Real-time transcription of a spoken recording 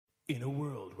In a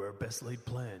world where best laid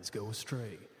plans go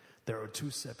astray, there are two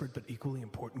separate but equally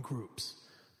important groups.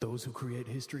 Those who create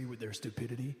history with their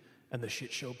stupidity and the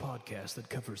Shit Show podcast that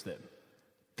covers them.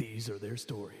 These are their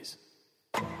stories.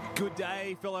 Good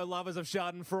day, fellow lovers of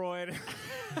Schadenfreude.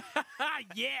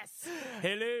 Yes!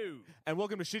 Hello! And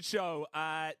welcome to Shit Show,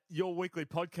 your weekly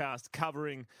podcast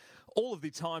covering all of the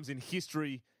times in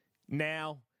history,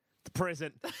 now, the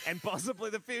present, and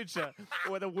possibly the future,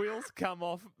 where the wheels come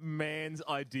off man's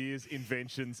ideas,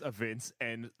 inventions, events,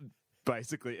 and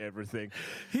basically everything.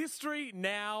 History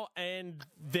now and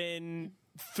then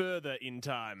further in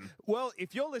time. Well,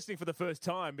 if you're listening for the first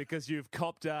time because you've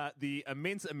copped the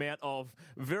immense amount of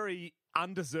very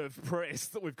undeserved press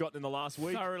that we've gotten in the last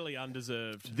week, Thoroughly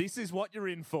undeserved. this is what you're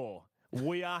in for.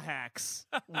 We are hacks.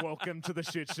 Welcome to the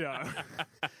Shit Show.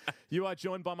 You are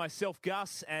joined by myself,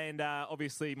 Gus, and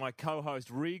obviously my co-host,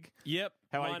 Rig. Yep.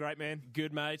 How are you, great man?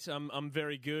 Good, mate. I'm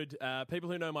very good.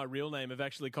 People who know my real name have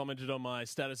actually commented on my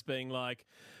status being like,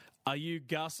 are you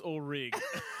Gus or Rig?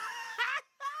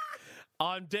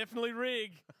 I'm definitely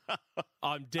Rig.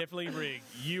 I'm definitely Rig.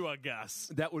 You are Gus.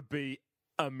 That would be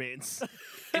immense.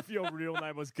 If your real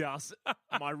name was Gus,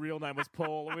 my real name was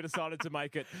Paul, and we decided to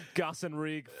make it Gus and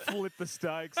Rig, flip the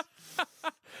stakes.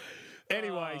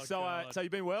 Anyway, Oh, so God.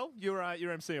 you've been well? You're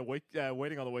emceeing a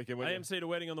wedding on the weekend, weren't I you? emceed a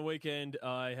wedding on the weekend.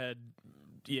 I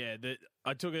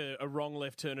took a wrong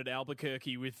left turn at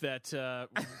Albuquerque with that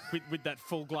with that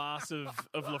full glass of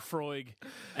Lafroig,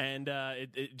 and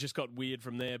it just got weird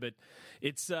from there. But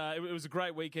it was a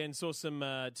great weekend. Saw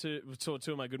two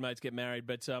of my good mates get married.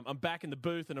 But I'm back in the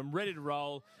booth and I'm ready to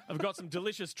roll. I've got some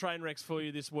delicious train wrecks for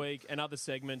you this week and other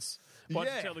segments. Why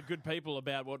don't you tell the good people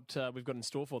about what we've got in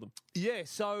store for them? Yeah,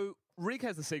 so Rig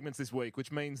has the segments this week,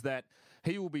 which means that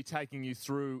he will be taking you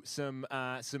through some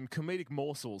comedic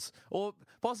morsels, or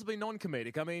possibly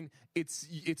non-comedic. I mean,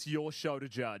 it's your show to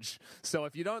judge. So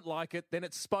if you don't like it, then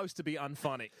it's supposed to be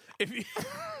unfunny.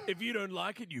 If you don't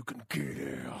like it, you can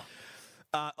get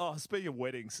out. Speaking of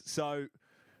weddings, so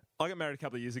I got married a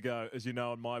couple of years ago, as you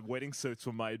know, and my wedding suits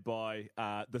were made by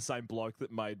the same bloke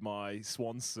that made my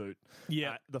swan suit.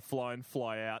 Yeah. The fly in,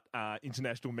 fly out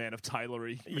international man of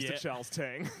tailory, Mr. Yeah. Charles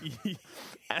Tang.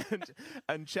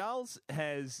 and Charles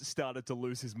has started to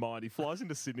lose his mind. He flies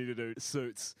into Sydney to do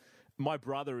suits. My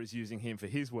brother is using him for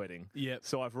his wedding. Yep.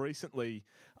 So I've recently,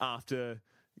 after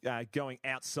going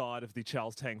outside of the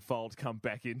Charles Tang fold, come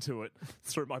back into it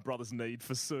through my brother's need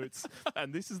for suits.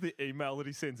 And this is the email that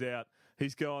he sends out.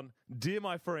 He's gone, "Dear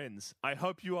my friends, I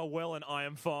hope you are well and I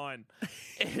am fine.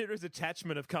 Here is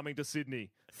attachment of coming to Sydney.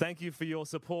 Thank you for your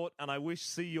support and I wish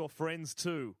see your friends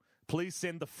too. Please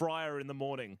send the fryer in the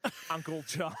morning. Uncle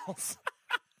Charles."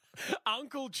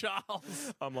 Uncle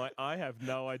Charles. I'm like, I have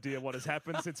no idea what has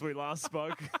happened since we last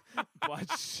spoke,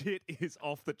 but shit is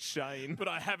off the chain. But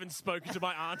I haven't spoken to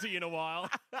my auntie in a while.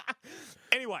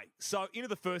 Anyway, so into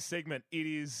the first segment. It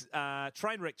is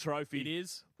Trainwreck Trophy. It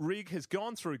is. Rig has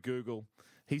gone through Google.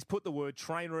 He's put the word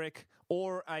Trainwreck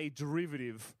or a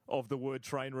derivative of the word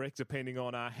Trainwreck, depending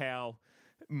on how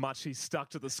much he's stuck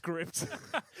to the script.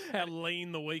 How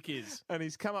lean the week is. And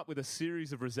he's come up with a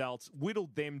series of results,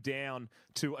 whittled them down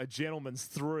to a gentleman's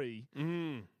 3.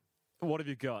 What have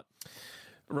you got?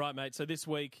 Right, mate. So this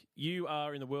week, you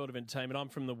are in the world of entertainment. I'm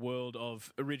from the world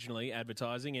of originally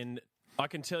advertising. And I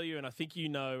can tell you, and I think you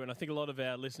know, and I think a lot of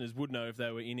our listeners would know if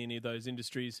they were in any of those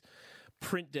industries,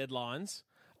 print deadlines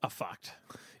are fucked.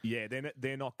 Yeah,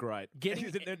 they're not great.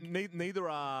 Neither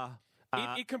are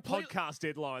It completely- podcast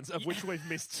deadlines, of which we've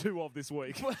missed 2 of this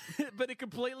week. But it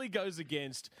completely goes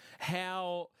against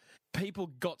how people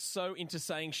got so into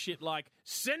saying shit like,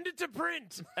 send it to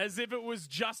print, as if it was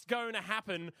just going to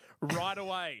happen right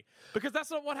away. Because that's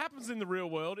not what happens in the real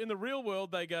world. In the real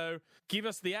world, they go, give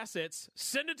us the assets,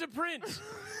 send it to print.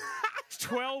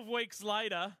 12 weeks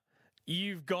later,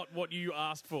 you've got what you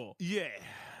asked for. Yeah.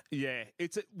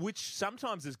 Which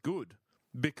sometimes is good,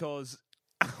 because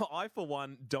I, for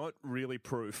one, don't really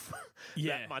proof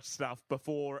that much stuff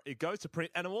before it goes to print.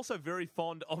 And I'm also very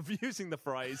fond of using the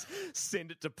phrase,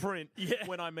 send it to print,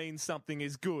 when I mean something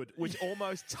is good, which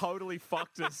almost totally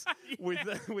fucked us with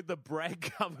the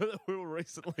brag cover that we were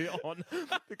recently on,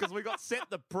 because we got sent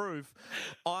the proof.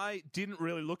 I didn't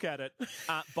really look at it,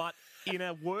 but in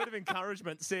a word of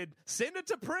encouragement said, send it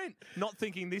to print, not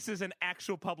thinking this is an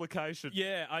actual publication.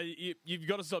 Yeah, you've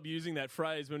got to stop using that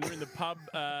phrase when we're in the pub.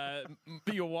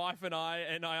 your wife and I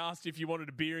asked if you wanted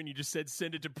a beer and you just said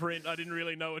send it to print. I didn't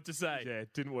really know what to say. Yeah,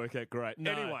 it didn't work out great.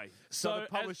 No. Anyway, so the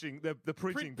publishing, the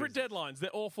printing print deadlines, they're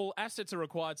awful. Assets are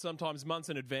required sometimes months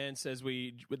in advance, as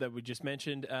we just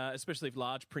mentioned, especially if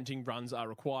large printing runs are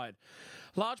required.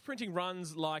 Large printing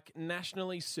runs like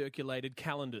nationally circulated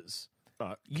calendars.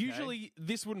 Okay. Usually,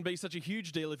 this wouldn't be such a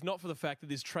huge deal if not for the fact that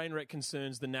this train wreck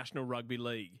concerns the National Rugby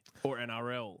League, or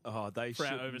NRL, for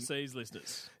our overseas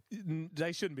listeners.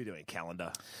 They shouldn't be doing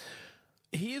calendar.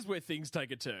 Here's where things take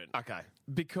a turn. Okay.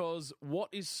 Because what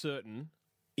is certain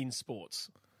in sports?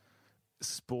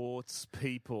 Sports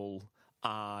people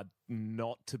are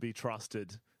not to be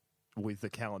trusted with the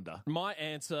calendar. My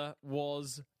answer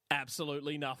was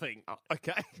absolutely nothing.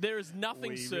 Okay. There is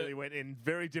nothing We really went in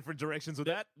very different directions with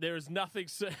that. There is nothing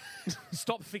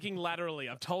Stop thinking laterally.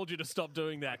 I've told you to stop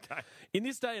doing that. Okay. In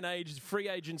this day and age, free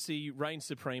agency reigns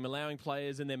supreme, allowing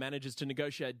players and their managers to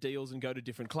negotiate deals and go to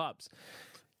different clubs.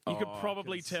 You could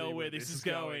probably tell where this is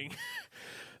going.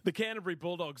 The Canterbury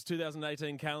Bulldogs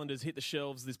 2018 calendars hit the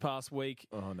shelves this past week.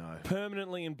 Oh, no.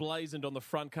 Permanently emblazoned on the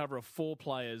front cover of 4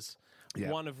 players,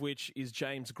 one of which is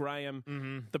James Graham.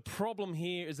 Mm-hmm. The problem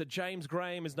here is that James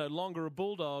Graham is no longer a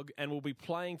Bulldog and will be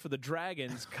playing for the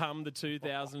Dragons come the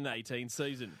 2018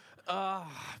 season.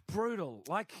 Brutal.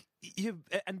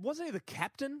 And wasn't he the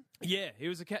captain? Yeah, he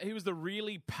was the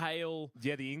really pale...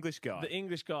 Yeah, the English guy. The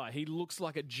English guy. He looks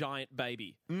like a giant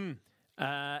baby.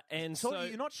 And so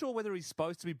you're not sure whether he's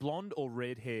supposed to be blonde or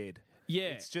red-haired. Yeah.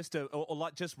 It's just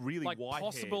just really like white-haired.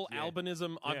 Possible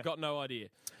albinism, I've got no idea.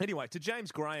 Anyway, to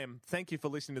James Graham, thank you for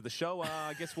listening to the show.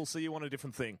 I guess we'll see you on a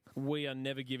different thing. We are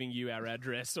never giving you our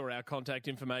address or our contact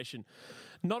information.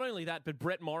 Not only that, but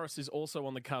Brett Morris is also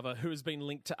on the cover, who has been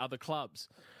linked to other clubs.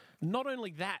 Not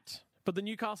only that, but the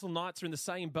Newcastle Knights are in the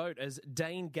same boat as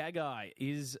Dane Gagai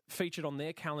is featured on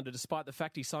their calendar, despite the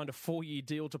fact he signed a 4-year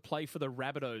deal to play for the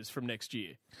Rabbitohs from next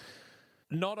year.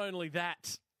 Not only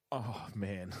that... Oh,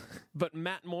 man. But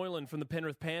Matt Moylan from the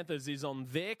Penrith Panthers is on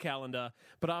their calendar,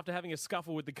 but after having a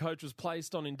scuffle with the coach was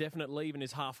placed on indefinite leave and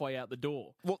is halfway out the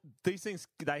door. Well, these things,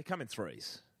 they come in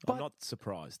threes. I'm not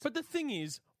surprised. But the thing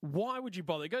is, why would you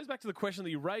bother? It goes back to the question that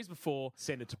you raised before.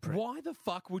 Send it to print. Why the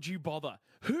fuck would you bother?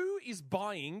 Who is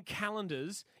buying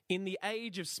calendars in the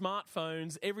age of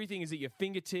smartphones? Everything is at your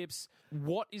fingertips.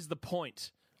 What is the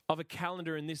point of a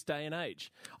calendar in this day and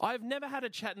age? I've never had a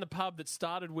chat in the pub that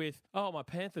started with, oh, my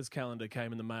Panthers calendar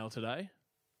came in the mail today.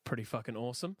 Pretty fucking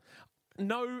awesome.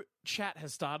 No chat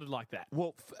has started like that.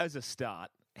 Well, as a start,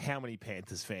 how many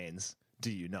Panthers fans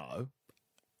do you know?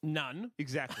 None.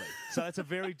 Exactly. So that's a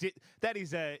very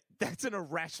that's an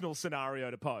irrational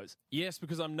scenario to pose. Yes,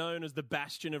 because I'm known as the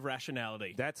bastion of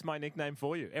rationality. That's my nickname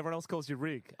for you. Everyone else calls you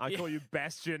Rig. I call you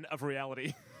bastion of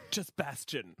reality. Just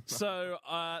bastion. So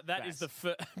that is the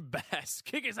Bass.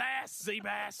 Kick his ass,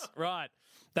 Seabass. Right.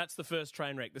 That's the first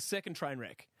train wreck. The second train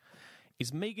wreck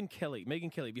is Megan Kelly. Megan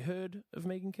Kelly. Have you heard of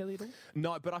Megan Kelly at all?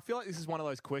 No, but I feel like this is one of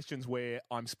those questions where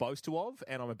I'm supposed to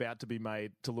and I'm about to be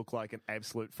made to look like an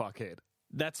absolute fuckhead.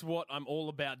 That's what I'm all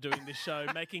about doing this show,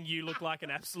 making you look like an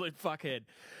absolute fuckhead.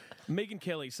 Megan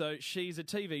Kelly, so she's a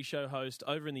TV show host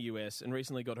over in the US and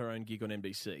recently got her own gig on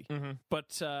NBC. Mm-hmm.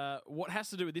 But what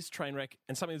has to do with this train wreck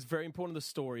and something that's very important to the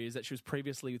story is that she was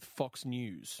previously with Fox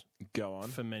News. Go on.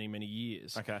 For many, many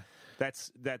years. Okay.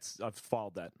 That's I've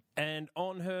filed that. And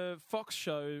on her Fox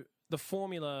show, the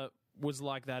formula was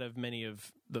like that of many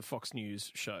of the Fox News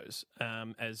shows,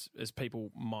 as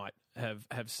people might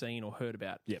have seen or heard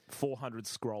about. Yep, 400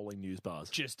 scrolling news bars.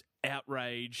 Just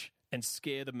outrage and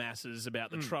scare the masses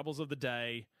about the troubles of the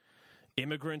day.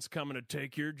 Immigrants coming to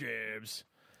take your jobs.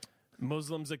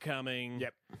 Muslims are coming.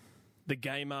 Yep. The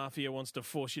gay mafia wants to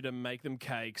force you to make them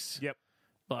cakes. Yep.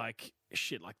 Like,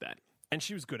 shit like that. And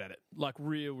she was good at it. Like,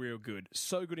 real, real good.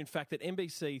 So good, in fact, that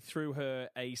NBC threw her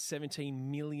a $17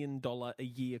 million a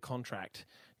year contract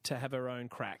to have her own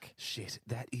crack. Shit,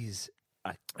 that is...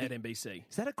 at NBC.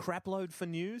 Is that a crap load for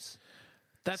news?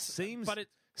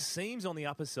 Seems on the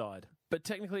upper side. But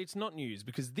technically it's not news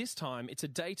because this time it's a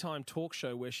daytime talk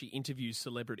show where she interviews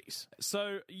celebrities.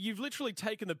 So you've literally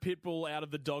taken the pit bull out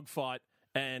of the dogfight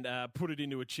and put it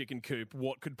into a chicken coop.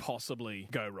 What could possibly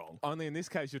go wrong? Only in this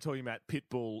case, you're talking about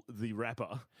Pitbull, the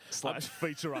rapper /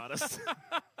 feature artist.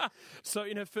 So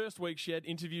in her first week, she had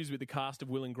interviews with the cast of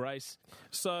Will and Grace.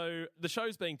 So the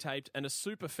show's being taped, and a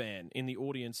super fan in the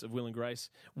audience of Will and Grace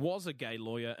was a gay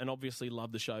lawyer and obviously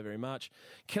loved the show very much.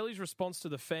 Kelly's response to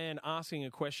the fan asking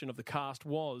a question of the cast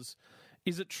was,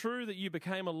 "Is it true that you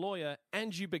became a lawyer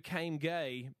and you became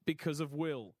gay because of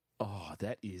Will?" Oh,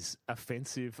 that is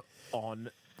offensive on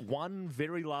one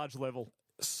very large level.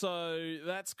 So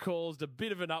that's caused a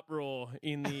bit of an uproar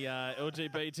in the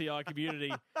LGBTI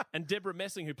community. And Deborah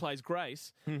Messing, who plays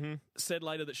Grace, said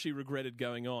later that she regretted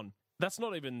going on. That's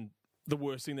not even the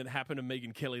worst thing that happened to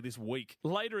Megyn Kelly this week.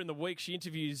 Later in the week, she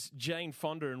interviews Jane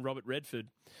Fonda and Robert Redford.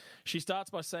 She starts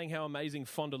by saying how amazing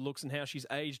Fonda looks and how she's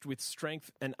aged with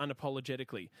strength and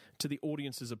unapologetically to the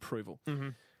audience's approval.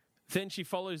 Then she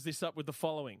follows this up with the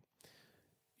following.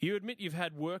 You admit you've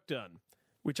had work done,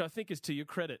 which I think is to your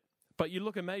credit. But you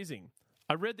look amazing.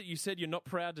 I read that you said you're not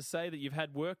proud to say that you've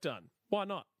had work done. Why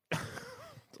not?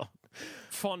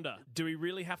 Fonda, do we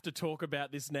really have to talk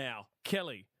about this now?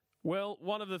 Kelly, well,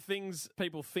 one of the things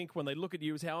people think when they look at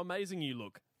you is how amazing you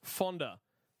look. Fonda,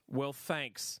 well,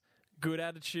 thanks. Good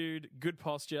attitude, good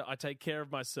posture. I take care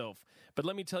of myself. But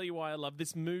let me tell you why I love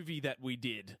this movie that we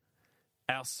did.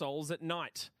 Our Souls at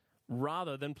Night,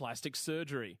 rather than plastic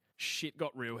surgery. Shit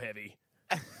got real heavy.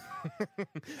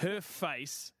 Her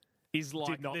face is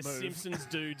like the Simpsons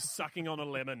dude sucking on a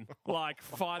lemon, like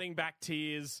fighting back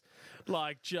tears,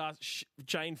 like just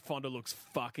Jane Fonda looks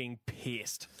fucking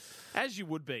pissed, as you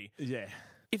would be. Yeah.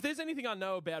 If there's anything I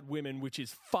know about women, which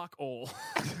is fuck all,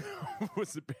 I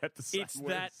was about to say, it's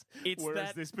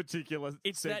this particular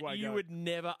it's segue that you going? would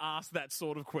never ask that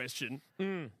sort of question,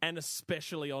 and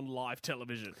especially on live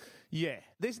television. Yeah.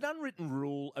 There's an unwritten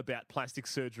rule about plastic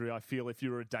surgery, I feel, if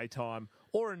you're a daytime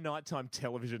or a nighttime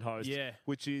television host,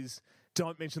 which is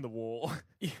don't mention the war.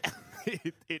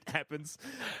 It happens.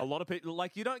 A lot of people,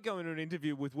 like, you don't go into an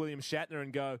interview with William Shatner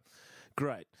and go,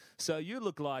 great, so you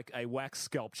look like a wax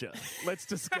sculpture. Let's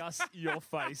discuss your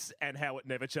face and how it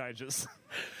never changes.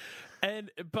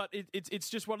 But it's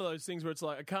just one of those things where it's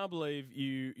like, I can't believe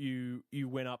you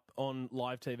went up on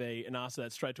live TV and asked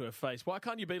that straight to her face. Why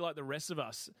can't you be like the rest of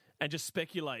us and just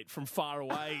speculate from far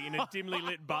away in a dimly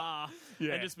lit bar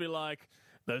and just be like,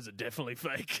 those are definitely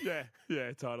fake.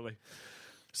 Yeah, totally.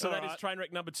 So that is train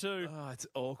wreck number 2. Oh, it's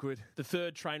awkward. The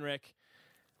third train wreck,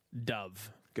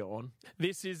 Dove. Go on.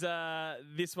 This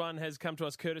one has come to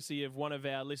us courtesy of one of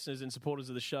our listeners and supporters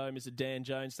of the show, Mr. Dan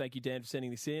Jones. Thank you, Dan, for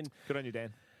sending this in. Good on you,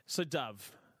 Dan. So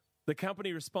Dove, the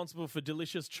company responsible for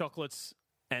delicious chocolates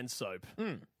and soap.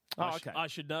 Oh, okay. I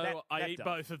should know. I eat Dove.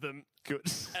 both of them. Good.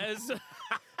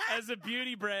 As a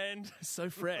beauty brand, so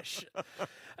fresh.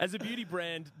 As a beauty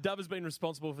brand, Dove has been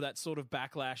responsible for that sort of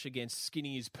backlash against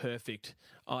skinny is perfect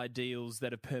ideals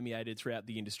that have permeated throughout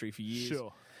the industry for years.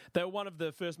 Sure. They were one of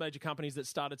the first major companies that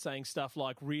started saying stuff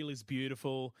like real is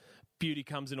beautiful, beauty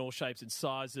comes in all shapes and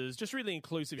sizes, just really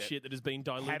inclusive shit that has been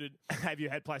diluted. Have you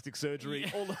had plastic surgery?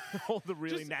 Yeah. All the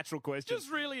really natural questions.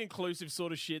 Just really inclusive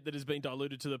sort of shit that has been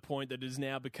diluted to the point that it has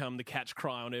now become the catch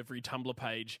cry on every Tumblr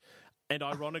page. And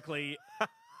ironically...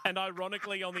 on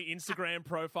the Instagram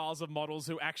profiles of models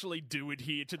who actually do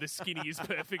adhere to the skinny is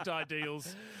perfect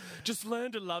ideals, just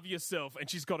learn to love yourself. And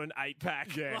she's got an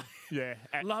 8-pack. Yeah.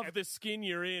 Love the skin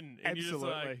you're in. And absolutely. you're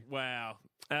just like,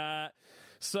 wow.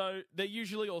 So they're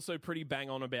usually also pretty bang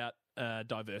on about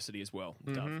diversity as well,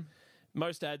 Dove.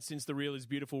 Most ads since the Real is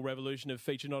Beautiful revolution have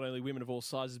featured not only women of all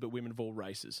sizes, but women of all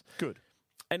races. Good.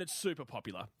 And it's super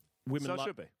popular. So it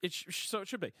should be. So it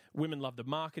should be. Women love the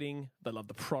marketing. They love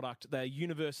the product. They're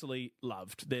universally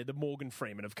loved. They're the Morgan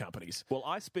Freeman of companies. Well,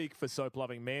 I speak for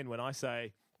soap-loving men when I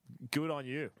say, good on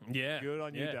you. Yeah. Good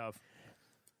on you, Dove.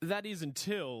 That is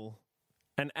until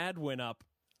an ad went up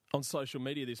on social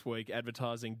media this week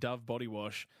advertising Dove body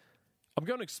wash. I'm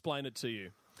going to explain it to you.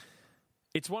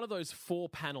 It's one of those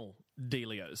 4-panel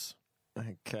dealios.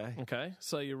 Okay.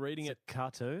 So you're reading it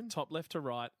cartoon? Top left to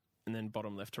right. And then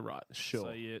bottom left to right.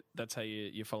 Sure. So that's how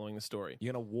you're following the story.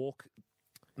 You're going to walk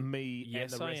me and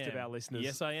the rest of our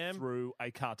listeners through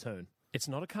a cartoon. It's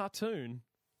not a cartoon.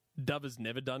 Dove has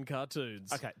never done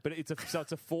cartoons. Okay, but it's a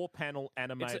 4-panel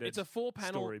animated It's a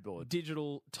 4-panel storyboard.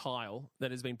 digital tile that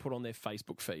has been put on their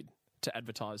Facebook feed to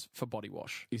advertise for body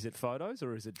wash. Is it photos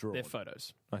or is it drawn? They're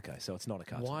photos. Okay, so it's not a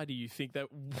cartoon. Why do you think that?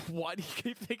 Why do you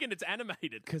keep thinking it's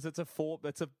animated? Because it's a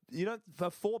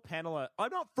 4-paneler.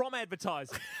 I'm not from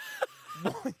advertising.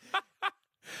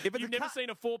 You've never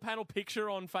seen a 4-panel picture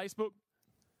on Facebook?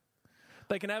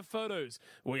 They can have photos.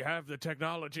 We have the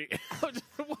technology. What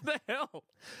the hell?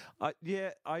 I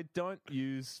don't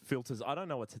use filters. I don't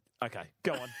know what's... Okay,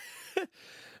 go on.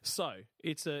 So,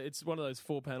 it's one of those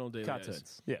 4-panel deals.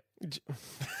 Cartoons. Yeah.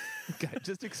 Okay,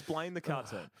 just explain the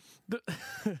cartoon.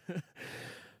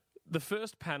 The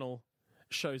first panel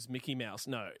shows Mickey Mouse.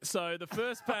 No. So, the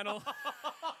first panel...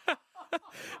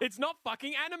 It's not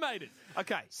fucking animated.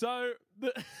 Okay. So,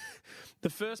 the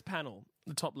first panel,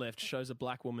 the top left, shows a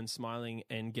black woman smiling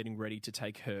and getting ready to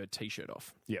take her T-shirt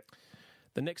off. Yep.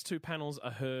 The next 2 panels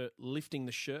are her lifting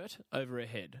the shirt over her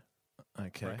head.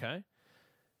 Okay.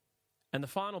 And the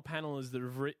final panel is the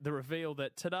reveal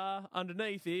that, ta-da,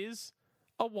 underneath is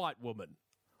a white woman.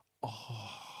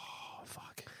 Oh,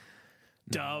 fuck.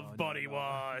 Dove body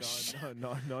wash.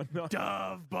 No.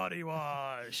 Dove body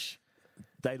wash.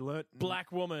 They learnt...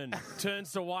 Black woman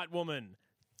turns to white woman.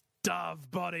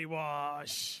 Dove body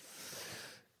wash.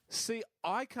 See,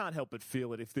 I can't help but feel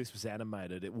that if this was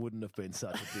animated, it wouldn't have been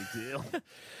such a big deal.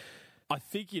 I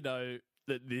think you know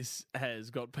that this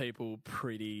has got people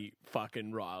pretty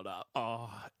fucking riled up. Oh,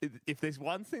 if there's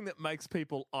one thing that makes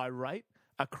people irate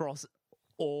across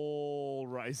all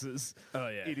races,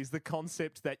 it is the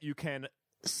concept that you can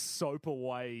soap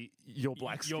away your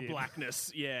black skin. Your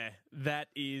blackness, yeah. That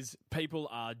is, people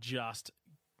are just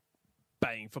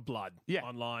baying for blood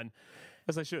online.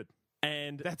 As they should.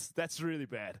 And that's really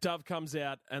bad. Dove comes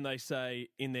out and they say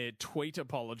in their tweet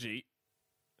apology,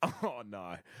 oh,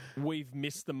 no. We've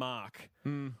missed the mark.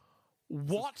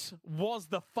 What was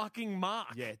the fucking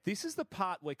mark? Yeah, this is the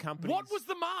part where companies... What was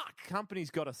the mark?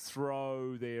 Companies got to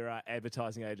throw their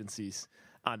advertising agencies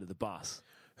under the bus.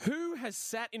 Who has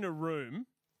sat in a room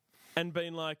and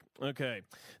been like, okay,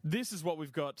 this is what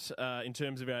we've got in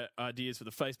terms of our ideas for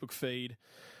the Facebook feed.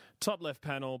 Top left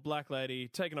panel, black lady,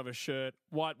 taking off her shirt,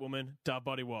 white woman, Dove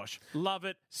body wash. Love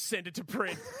it, send it to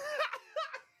print.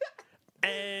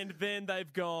 And then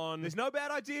they've gone... There's no bad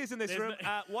ideas in this room.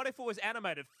 What if it was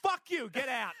animated? Fuck you, get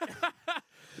out.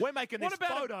 We're making this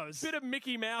photos. A bit of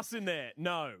Mickey Mouse in there?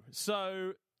 No.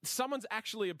 So someone's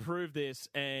actually approved this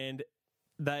and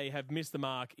they have missed the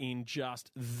mark in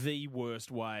just the worst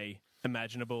way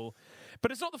imaginable. But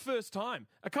it's not the first time.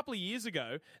 A couple of years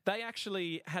ago, they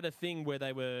actually had a thing where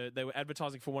they were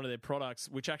advertising for one of their products,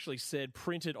 which actually said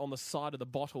printed on the side of the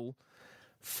bottle,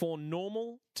 for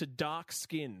normal to dark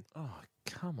skin. Oh,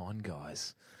 come on,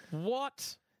 guys.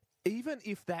 What? Even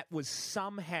if that was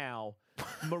somehow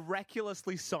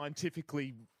miraculously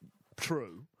scientifically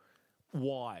true,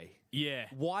 why? Yeah.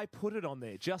 Why put it on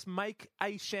there? Just make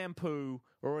a shampoo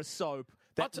or a soap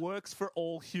that works for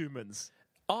all humans.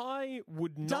 I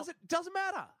would not... Doesn't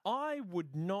matter. I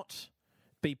would not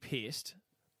be pissed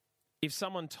if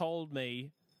someone told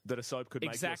me... That a soap could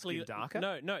make your skin darker?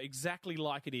 No, exactly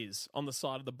like it is on the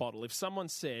side of the bottle. If someone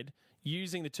said,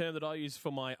 using the term that I use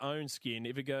for my own skin,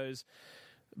 if it goes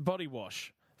body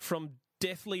wash from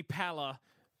deathly pallor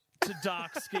to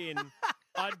dark skin,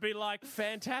 I'd be like,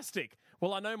 fantastic.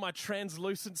 Well, I know my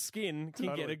translucent skin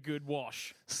can get a good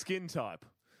wash. Skin type.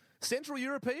 Central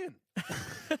European.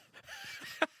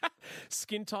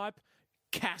 Skin type.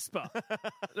 Casper.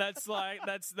 That's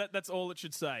all it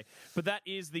should say. But that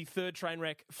is the third train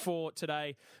wreck for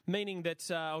today, meaning that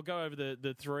I'll go over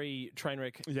the three train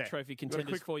wreck trophy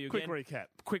contenders for you again.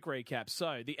 Quick recap.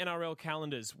 So the NRL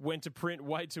calendars went to print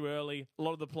way too early. A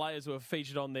lot of the players who are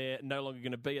featured on there are no longer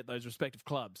going to be at those respective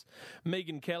clubs.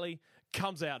 Megan Kelly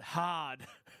comes out hard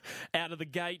out of the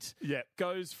gate. Yep.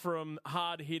 Goes from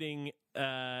hard-hitting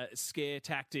scare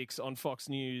tactics on Fox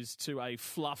News to a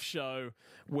fluff show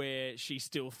where she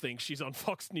still thinks she's on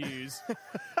Fox News.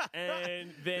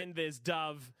 And then there's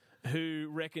Dove, who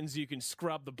reckons you can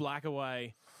scrub the black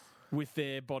away with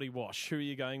their body wash. Who are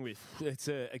you going with? It's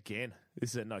again,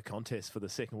 this is a no contest for the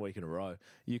second week in a row.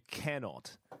 You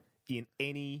cannot, in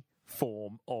any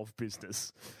form of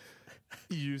business,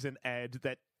 use an ad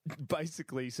that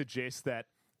basically suggests that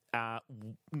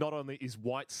not only is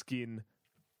white skin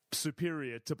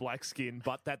superior to black skin,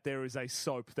 but that there is a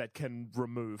soap that can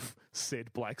remove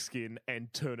said black skin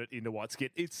and turn it into white skin.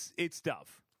 It's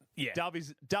Dove. Yeah.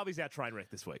 Dove is our train wreck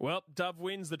this week. Well, Dove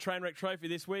wins the train wreck trophy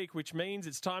this week, which means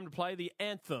it's time to play the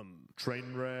anthem.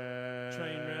 Train wreck.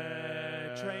 Train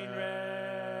wreck. Train wreck.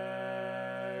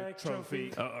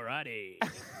 Trophy. Alrighty.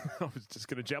 I was just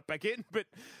going to jump back in, but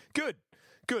good.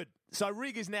 So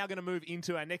Rig is now going to move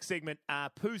into our next segment,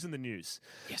 Poos in the News.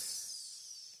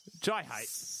 Yes. Which I hate,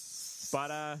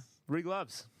 but Rig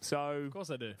loves. So of course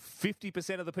I do.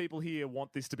 50% of the people here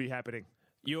want this to be happening.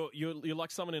 You're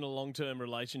like someone in a long-term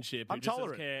relationship who I'm just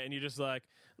tolerant. doesn't care, and you're just like,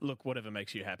 look, whatever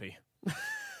makes you happy.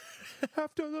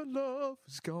 After the love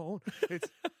is gone.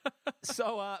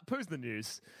 So, Poos in the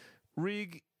News.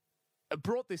 Rig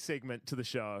brought this segment to the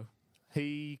show.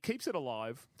 He keeps it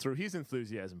alive through his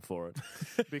enthusiasm for it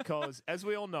because, as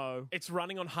we all know... It's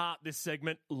running on heart, this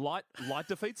segment. Light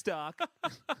defeats dark.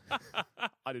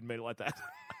 I didn't mean it like that.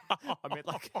 I meant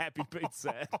like happy beats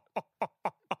sad.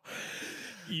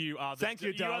 You are the Thank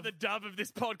you, Dove. You are the Dove of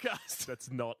this podcast.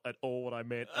 That's not at all what I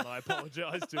meant, and I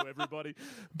apologise to everybody.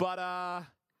 But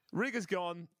Rig has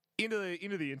gone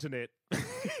into the internet.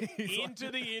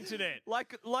 Into the internet.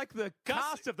 Like the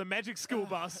cast of the Magic School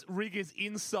Bus, Rig is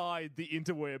inside the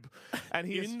interweb. And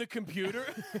In the computer?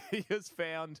 he has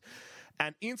found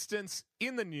an instance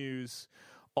in the news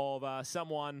of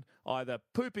someone either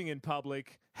pooping in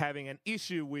public, having an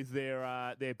issue with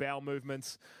their bowel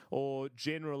movements, or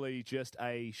generally just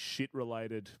a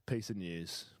shit-related piece of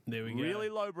news. There we go. Really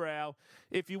lowbrow.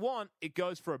 If you want, it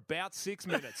goes for about 6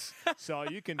 minutes, so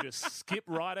you can just skip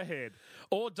right ahead.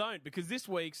 Or don't, because this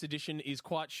week's edition is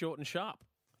quite short and sharp.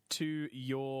 To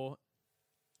your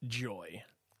joy.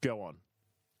 Go on.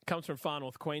 Comes from far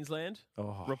north Queensland.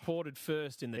 Reported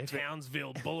first in the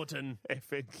Townsville Bulletin.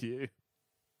 FNQ.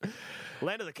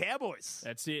 Land of the Cowboys.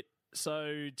 That's it.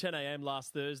 So, 10 a.m.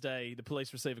 last Thursday, the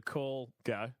police receive a call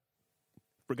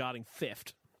regarding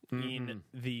theft in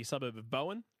the suburb of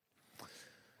Bowen.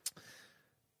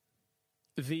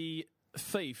 The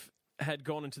thief had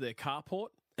gone into their carport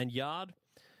and yard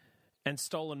and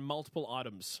stolen multiple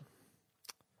items.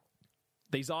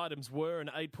 These items were an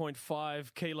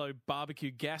 8.5 kilo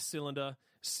barbecue gas cylinder,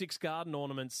 6 garden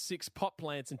ornaments, 6 pot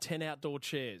plants, and 10 outdoor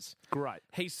chairs. Great.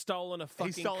 He's stolen a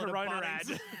fucking Corona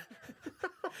ad.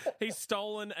 He's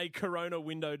stolen a Corona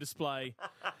window display.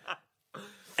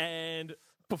 And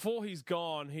before he's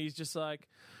gone, he's just like,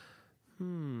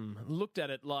 looked at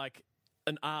it like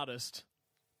an artist,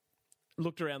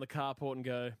 looked around the carport and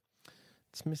go,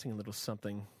 it's missing a little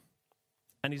something.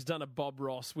 And he's done a Bob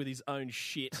Ross with his own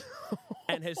shit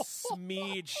and has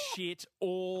smeared shit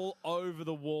all over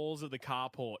the walls of the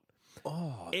carport.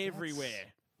 Everywhere.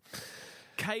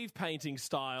 Cave painting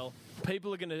style.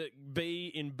 People are going to be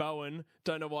in Bowen.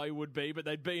 Don't know why you would be, but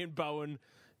they'd be in Bowen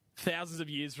thousands of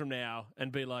years from now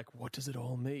and be like, what does it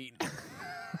all mean?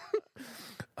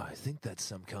 I think that's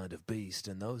some kind of beast,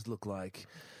 and those look like,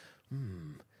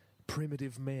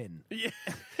 primitive men. Yeah.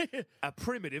 A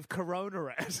primitive Corona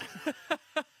rat.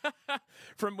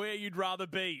 From where you'd rather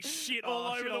be. Shit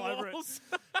all over the walls.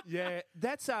 Yeah,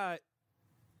 that's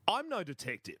I'm no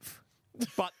detective,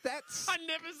 but that's... I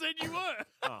never said you were.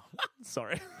 Oh,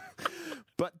 sorry.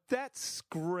 But that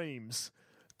screams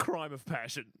crime of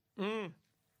passion.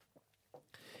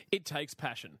 It takes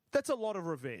passion. That's a lot of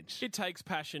revenge. It takes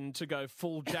passion to go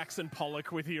full Jackson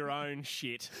Pollock with your own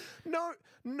shit.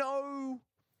 No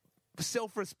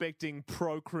self-respecting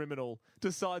pro-criminal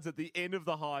decides at the end of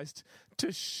the heist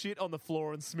to shit on the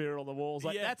floor and smear it on the walls.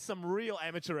 Like, that's some real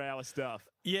amateur hour stuff.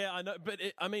 Yeah, I know, but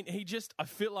I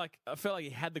felt like he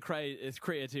had the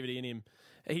creativity in him.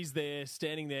 He's there,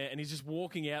 standing there, and he's just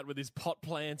walking out with his pot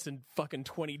plants and fucking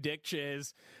 20 deck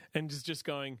chairs and just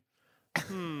going,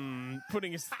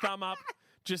 putting his thumb up,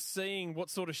 just seeing what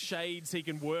sort of shades he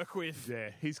can work with. Yeah,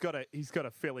 he's got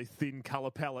a fairly thin colour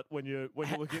palette when you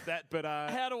look at that. But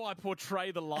how do I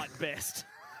portray the light best?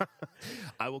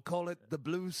 I will call it the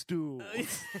blue stool.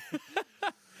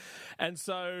 And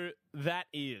so that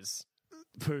is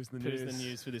Pooh's the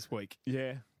news for this week.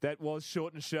 Yeah, that was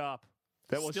short and sharp.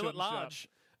 That was still short at large.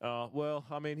 Sharp. Well,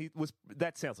 I mean,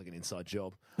 that sounds like an inside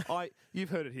job. You've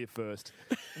heard it here first.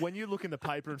 When you look in the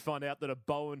paper and find out that a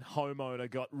Bowen homeowner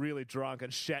got really drunk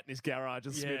and shat in his garage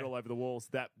and smeared all over the walls,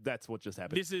 that's what just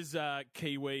happened. This is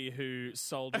Kiwi who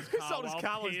sold his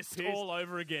car pissed all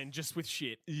over again, just with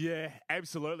shit. Yeah,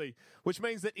 absolutely. Which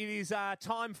means that it is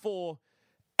time for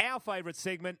our favourite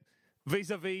segment,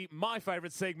 vis-a-vis my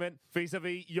favourite segment,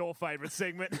 vis-a-vis your favourite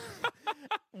segment.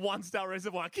 One Star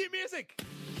Reservoir. Cue music!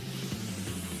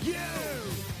 You!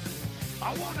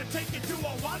 I want to take you to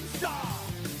a 1-star.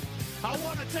 I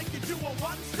want to take you to a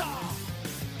 1-star.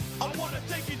 I want to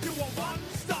take you to a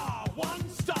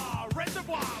 1-star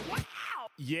reservoir. Wow!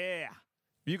 Yeah.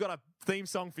 You got a theme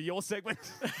song for your segment?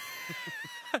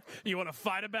 You want to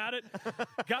fight about it?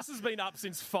 Gus has been up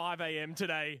since 5 a.m.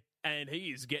 today, and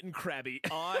he is getting crabby.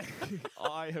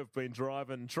 I have been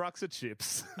driving trucks of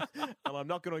chips, and I'm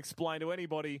not going to explain to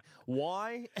anybody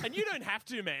why. And you don't have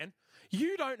to, man.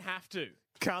 You don't have to.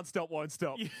 Can't stop, won't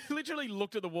stop. You literally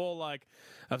looked at the wall like,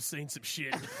 I've seen some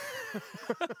shit.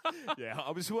 Yeah,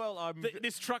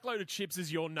 this truckload of chips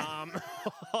is your nam.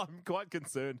 I'm quite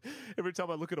concerned. Every time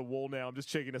I look at a wall now, I'm just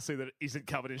checking to see that it isn't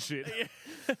covered in shit.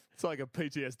 It's like a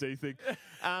PTSD thing.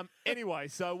 Anyway,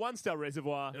 so 1-Star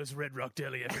Reservoir. There's Red Rock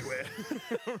Deli everywhere.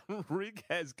 Rig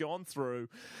has gone through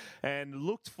and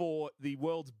looked for the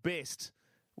world's best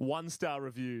 1-star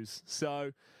reviews.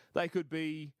 So they could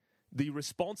be the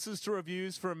responses to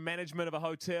reviews from management of a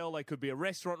hotel. They could be a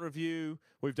restaurant review.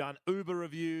 We've done Uber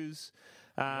reviews.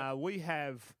 We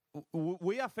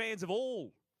are fans of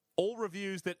all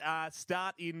reviews that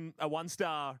start in a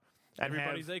 1-star.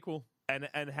 Everybody's equal.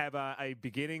 And have a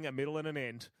beginning, a middle, and an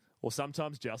end. or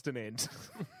sometimes just an end.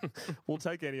 We'll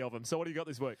take any of them. So what do you got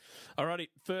this week? Alrighty,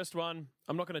 first one.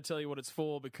 I'm not going to tell you what it's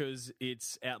for because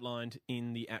it's outlined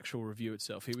in the actual review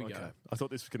itself. Here we go. I thought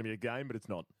this was going to be a game, but it's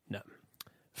not. No.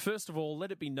 First of all,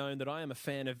 let it be known that I am a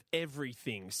fan of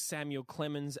everything Samuel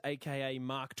Clemens, a.k.a.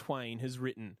 Mark Twain, has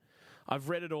written. I've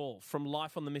read it all, from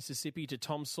Life on the Mississippi to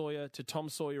Tom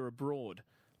Sawyer Abroad.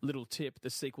 Little tip, the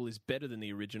sequel is better than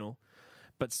the original.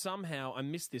 But somehow I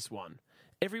missed this one.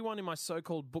 Everyone in my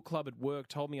so-called book club at work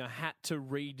told me I had to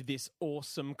read this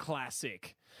awesome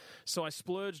classic. So I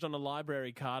splurged on a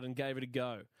library card and gave it a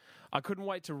go. I couldn't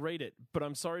wait to read it, but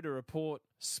I'm sorry to report,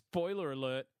 spoiler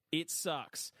alert, it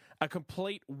sucks. A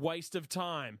complete waste of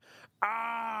time.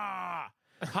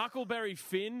 Huckleberry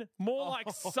Finn? More like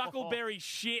Suckleberry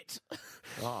shit.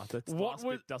 Oh, that last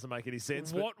bit doesn't make any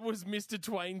sense. What was Mr.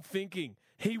 Twain thinking?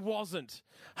 He wasn't.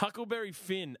 Huckleberry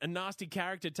Finn, a nasty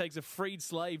character, takes a freed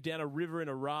slave down a river in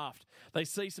a raft. They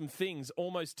see some things,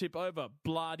 almost tip over.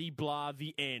 Blah-de-blah,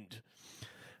 the end.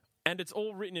 And it's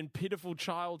all written in pitiful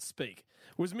child speak.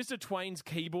 Was Mr. Twain's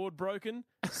keyboard broken?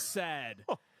 Sad.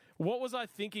 What was I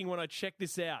thinking when I checked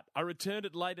this out? I returned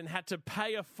it late and had to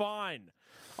pay a fine.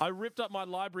 I ripped up my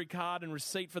library card and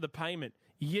receipt for the payment.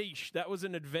 Yeesh, that was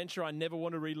an adventure I never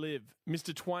want to relive.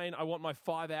 Mr. Twain, I want my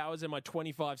 5 hours and my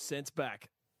 25 cents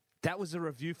back. That was a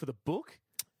review for the book?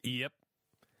 Yep.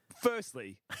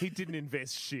 Firstly, he didn't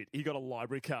invest shit. He got a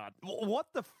library card. What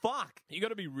the fuck? You got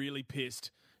to be really pissed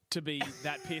to be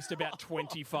that pissed about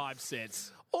 25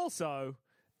 cents. Also,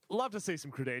 love to see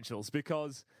some credentials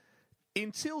because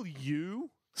until you,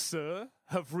 sir,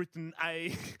 have written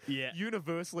a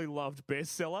universally loved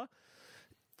bestseller,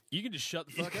 you can just shut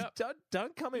the fuck up.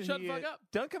 Don't come in Shut here. the fuck up.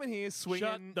 Don't come in here swinging.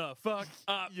 Shut the fuck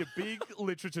up. You big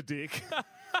literature dick.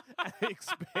 And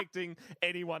expecting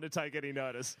anyone to take any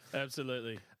notice.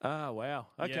 Absolutely. Oh, wow.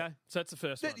 Okay. Yeah. So that's the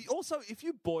first one. Also, if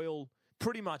you boil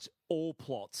pretty much all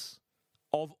plots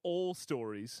of all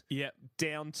stories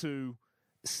down to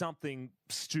something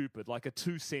stupid, like a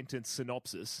 2-sentence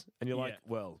synopsis, and you're like,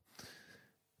 well,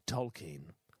 Tolkien,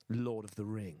 Lord of the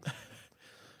Rings.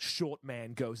 Short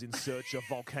man goes in search of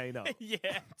volcano.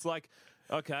 It's like,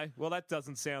 okay, well, that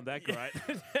doesn't sound that great.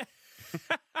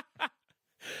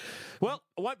 Well,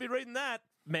 I won't be reading that.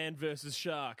 Man versus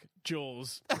shark,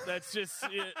 Jaws. That's just,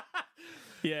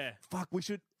 yeah. Fuck, we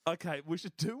should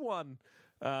do one.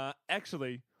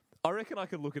 Actually, I reckon I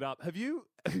could look it up. Have you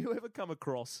ever come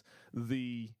across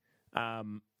the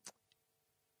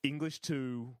English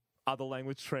to other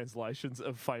language translations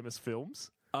of famous films?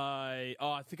 I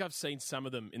think I've seen some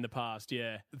of them in the past.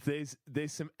 Yeah, there's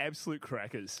some absolute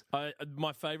crackers.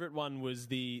 My favourite one was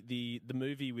the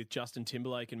movie with Justin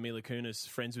Timberlake and Mila Kunis,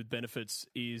 Friends with Benefits,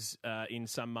 is in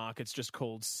some markets just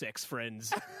called Sex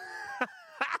Friends.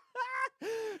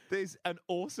 There's an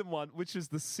awesome one, which is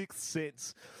The Sixth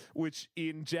Sense, which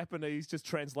in Japanese just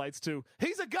translates to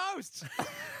 "He's a ghost."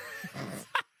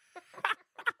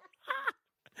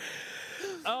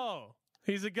 Oh,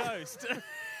 he's a ghost.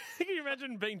 Can you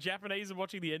imagine being Japanese and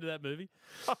watching the end of that movie?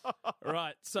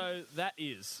 Right, so that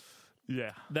is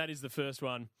the first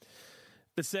one.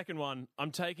 The second one,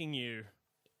 I'm taking you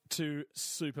to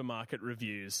Supermarket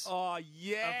Reviews. Oh,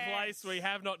 yeah. A place we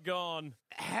have not gone.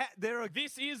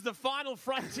 This is the final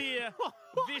frontier.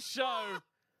 This show,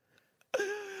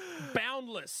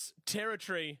 boundless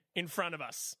territory in front of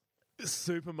us.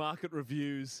 Supermarket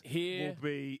Reviews will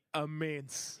be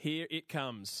immense. Here it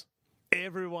comes.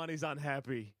 Everyone is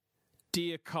unhappy.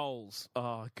 Dear Coles.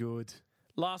 Oh, good.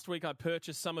 Last week I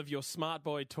purchased some of your Smart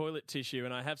Boy toilet tissue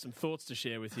and I have some thoughts to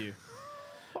share with you.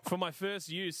 For my first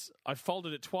use, I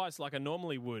folded it twice like I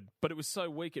normally would, but it was so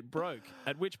weak it broke,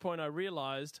 at which point I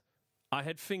realised I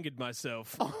had fingered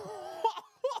myself.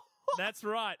 That's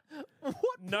right.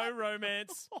 No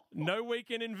romance, no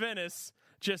weekend in Venice,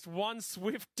 just one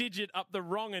swift digit up the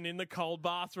wrong'un in the cold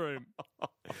bathroom.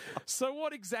 So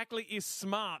what exactly is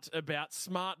smart about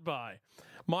Smart Buy?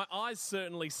 My eyes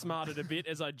certainly smarted a bit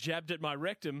as I jabbed at my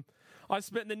rectum. I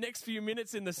spent the next few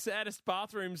minutes in the saddest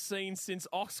bathroom scene since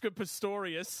Oscar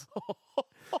Pistorius,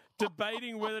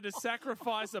 debating whether to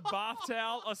sacrifice a bath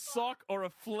towel, a sock, or a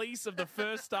fleece of the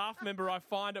first staff member I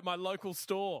find at my local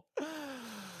store.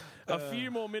 A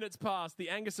few more minutes passed, the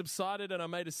anger subsided, and I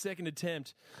made a second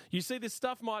attempt. You see, this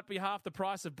stuff might be half the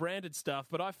price of branded stuff,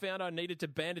 but I found I needed to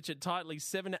bandage it tightly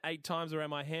 7 to 8 times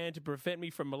around my hand to prevent me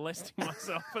from molesting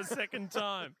myself a second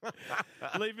time,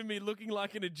 leaving me looking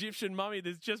like an Egyptian mummy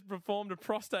that's just performed a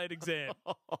prostate exam.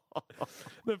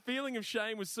 The feeling of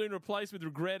shame was soon replaced with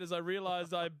regret as I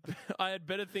realised I had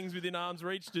better things within arm's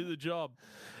reach to do the job.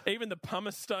 Even the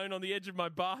pumice stone on the edge of my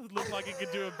bath looked like it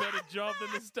could do a better job than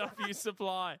the stuff you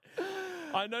supply.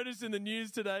 I noticed in the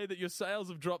news today that your sales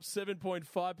have dropped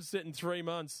 7.5% in 3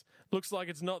 months. Looks like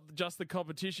it's not just the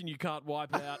competition you can't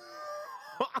wipe out.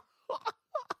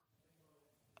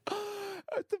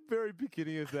 At the very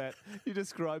beginning of that, you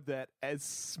described that as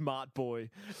smart boy.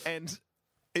 And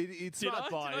it's Did smart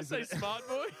boy. I say smart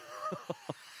boy?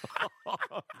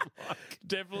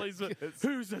 Definitely.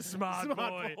 Who's a smart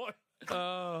boy?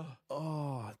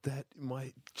 Oh, that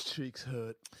my cheeks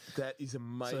hurt. That is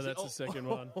amazing. So that's the second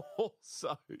one.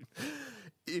 Also,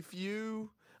 if you're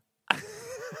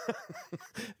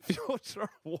trying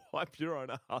to wipe your own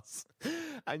ass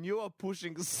and you are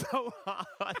pushing so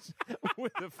hard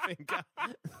with a finger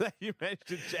that you manage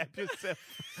to jab yourself,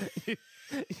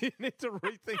 you need to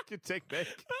rethink your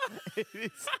technique.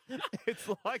 It's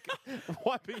like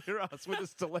wiping your ass with a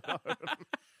stiletto.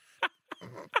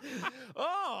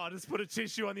 Oh, just put a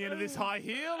tissue on the end of this high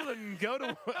heel and go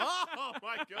to... Oh,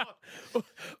 my God.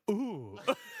 Ooh.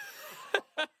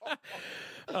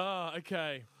 Oh,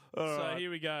 okay. So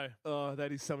here we go. Oh,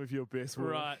 that is some of your best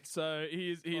work. Right, so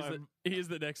here's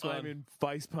the next one. I'm in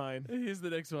face pain. Here's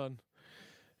the next one.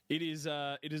 It is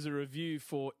a review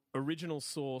for Original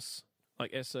Source,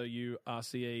 like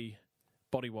SOURCE,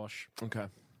 body wash. Okay.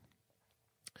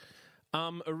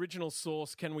 Original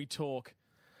Source, can we talk?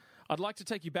 I'd like to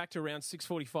take you back to around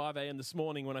 6:45 a.m. this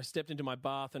morning when I stepped into my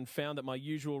bath and found that my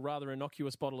usual rather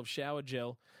innocuous bottle of shower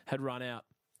gel had run out.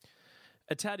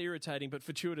 A tad irritating, but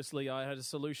fortuitously I had a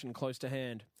solution close to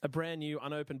hand. A brand new,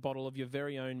 unopened bottle of your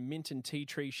very own mint and tea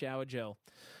tree shower gel.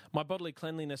 My bodily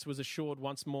cleanliness was assured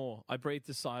once more. I breathed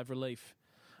a sigh of relief.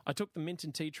 I took the mint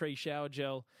and tea tree shower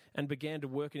gel and began to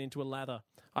work it into a lather.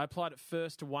 I applied it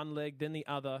first to one leg, then the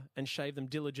other, and shaved them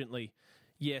diligently.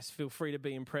 Yes, feel free to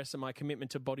be impressed at my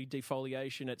commitment to body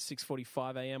defoliation at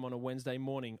 6:45 a.m. on a Wednesday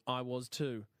morning. I was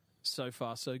too. So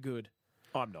far, so good.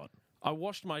 I'm not. I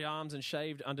washed my arms and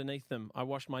shaved underneath them. I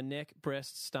washed my neck,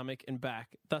 breast, stomach, and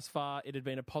back. Thus far, it had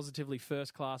been a positively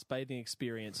first-class bathing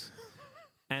experience.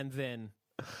 And then...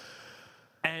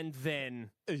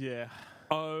 Yeah.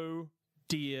 Oh,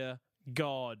 dear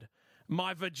God.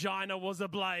 My vagina was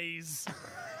ablaze.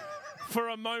 For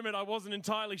a moment, I wasn't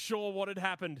entirely sure what had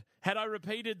happened. Had I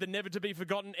repeated the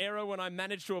never-to-be-forgotten error when I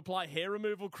managed to apply hair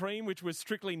removal cream, which was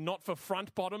strictly not for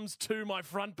front bottoms, to my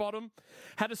front bottom?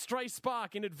 Had a stray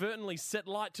spark inadvertently set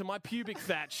light to my pubic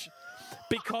thatch?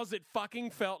 Because it fucking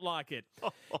felt like it.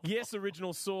 Yes,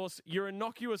 Original Source, your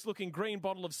innocuous-looking green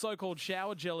bottle of so-called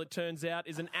shower gel, it turns out,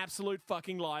 is an absolute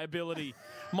fucking liability.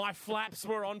 My flaps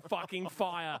were on fucking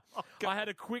fire. I had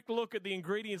a quick look at the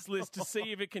ingredients list to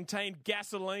see if it contained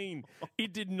gasoline.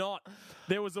 It did not.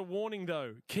 There was a warning,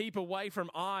 though. Keep away from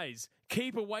eyes.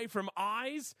 Keep away from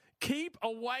eyes? Keep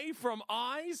away from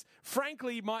eyes?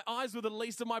 Frankly, my eyes were the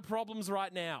least of my problems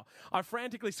right now. I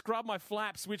frantically scrubbed my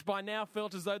flaps, which by now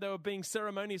felt as though they were being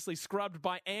ceremoniously scrubbed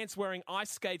by ants wearing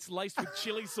ice skates laced with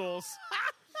chili sauce.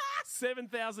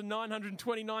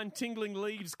 7,929 tingling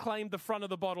leaves claimed the front of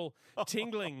the bottle.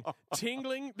 Tingling.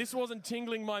 Tingling? This wasn't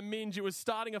tingling my minge. It was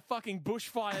starting a fucking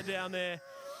bushfire down there.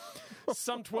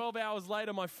 Some 12 hours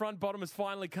later, my front bottom has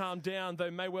finally calmed down,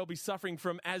 though may well be suffering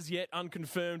from as yet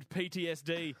unconfirmed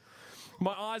PTSD.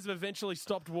 My eyes have eventually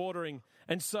stopped watering,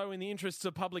 and so in the interests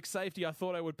of public safety, I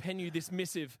thought I would pen you this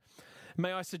missive.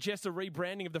 May I suggest a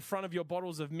rebranding of the front of your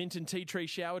bottles of mint and tea tree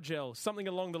shower gel, something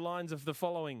along the lines of the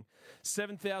following: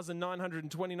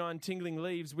 7,929 tingling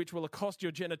leaves, which will accost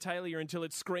your genitalia until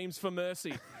it screams for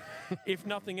mercy. If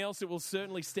nothing else, it will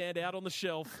certainly stand out on the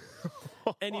shelf.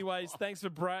 Anyways, thanks for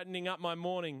brightening up my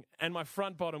morning and my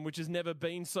front bottom, which has never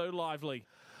been so lively.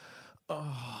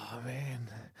 Oh, man.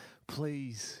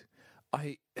 Please.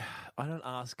 I don't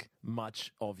ask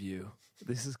much of you.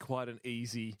 This is quite an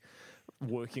easy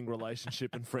working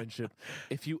relationship and friendship.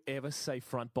 If you ever say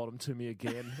front bottom to me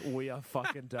again, we are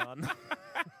fucking done.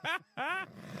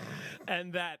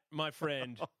 And that, my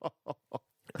friend,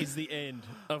 is the end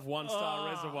of One Star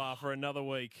Reservoir for another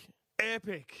week.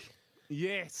 Epic.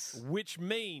 Yes. Which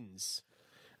means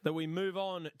that we move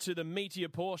on to the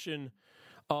meatier portion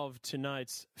of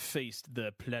tonight's feast,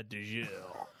 the plat du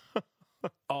jour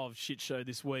of Shit Show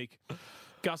this week.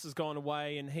 Gus has gone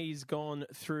away and he's gone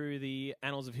through the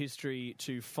annals of history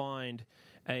to find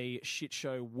a shit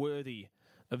show worthy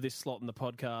of this slot in the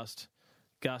podcast.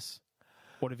 Gus,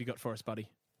 what have you got for us, buddy?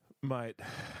 Mate,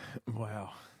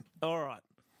 wow. All right,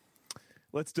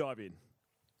 let's dive in.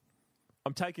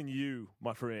 I'm taking you,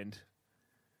 my friend,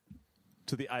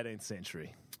 to the 18th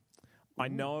century. I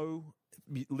know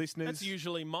listeners... That's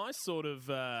usually my sort of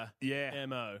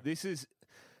MO. This is...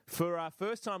 For our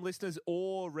first-time listeners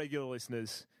or regular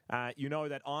listeners, you know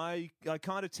that I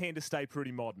kind of tend to stay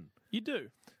pretty modern. You do.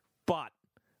 But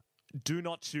do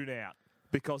not tune out.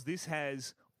 because this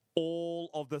has all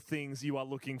of the things you are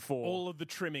looking for. All of the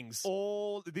trimmings.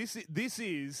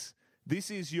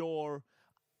 This is your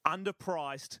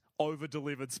underpriced,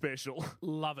 over-delivered special.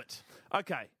 Love it.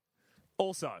 Okay.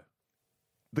 Also,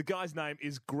 the guy's name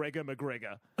is Gregor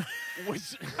McGregor,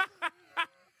 which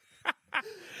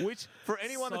for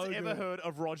anyone that's ever heard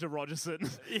of Roger Rogerson,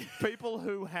 people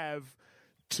who have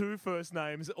two first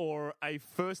names or a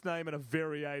first name and a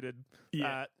variated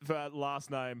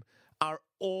last name are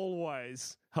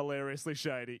always hilariously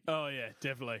shady. Oh, yeah,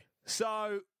 definitely.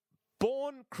 So,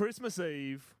 born Christmas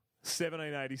Eve,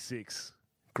 1786,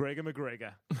 Gregor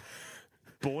McGregor,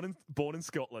 born in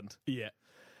Scotland. Yeah.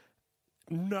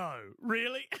 No,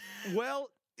 really? Well,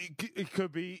 it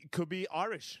could be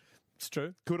Irish. It's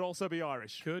true. Could also be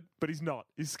Irish. Could. But he's not.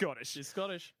 He's Scottish. He's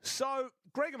Scottish. So,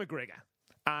 Gregor McGregor,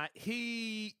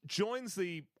 he joins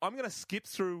I'm going to skip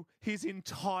through his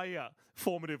entire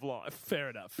formative life. Fair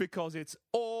enough. Because it's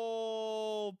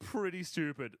all pretty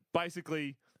stupid.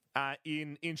 Basically,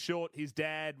 in short, his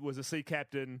dad was a sea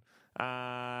captain,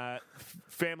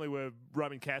 family were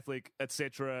Roman Catholic,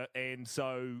 etc., and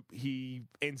so he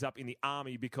ends up in the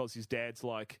army because his dad's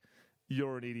like,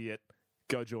 you're an idiot,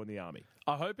 go join the army.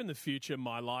 I hope in the future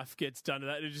my life gets done to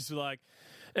that. It's just like,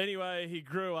 anyway, he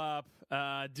grew up,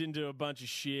 didn't do a bunch of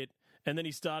shit, and then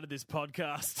he started this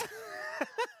podcast.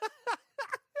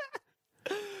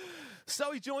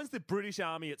 So he joins the British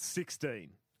Army at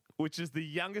 16, which is the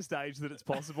youngest age that it's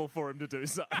possible for him to do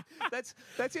so. That's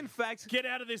in fact... Get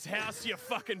out of this house, you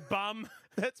fucking bum.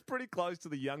 That's pretty close to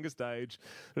the youngest age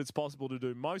that it's possible to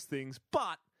do most things,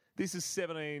 but this is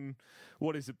 17...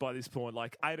 What is it by this point?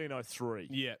 Like 1803.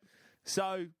 Yeah.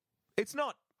 So it's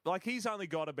not... Like, he's only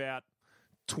got about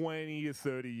 20 or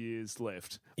 30 years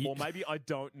left. Or maybe I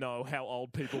don't know how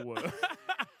old people were.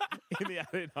 In the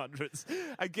 1800s.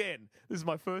 Again, this is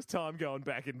my first time going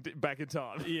back in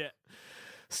time. Yeah.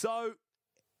 So,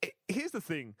 here's the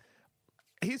thing.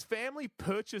 His family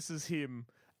purchases him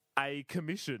a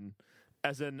commission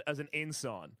as an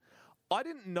ensign. I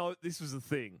didn't know this was a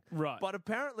thing. Right. But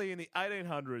apparently in the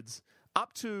 1800s,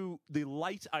 up to the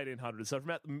late 1800s, so from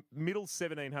about the middle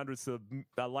 1700s to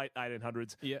the late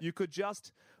 1800s, you could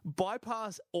just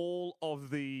bypass all of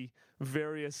the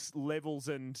various levels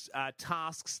and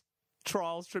tasks,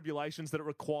 trials, tribulations that it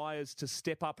requires to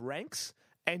step up ranks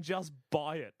and just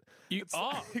buy it. You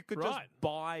could just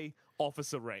buy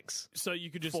officer ranks. So you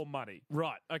could just... For money.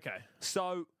 Right, okay.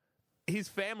 So his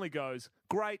family goes,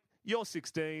 great, you're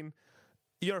 16,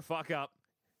 you're a fuck up,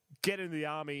 get into the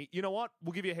army. You know what?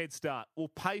 We'll give you a head start. We'll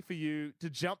pay for you to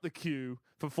jump the queue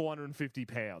for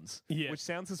 £450. Yeah. Which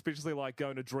sounds suspiciously like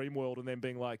going to Dreamworld and then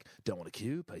being like, don't want a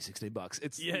queue? Pay $16.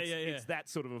 It's that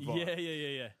sort of a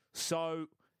vibe. Yeah. So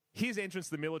his entrance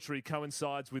to the military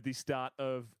coincides with the start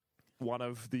of one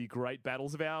of the great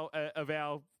battles of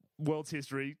our world's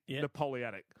history,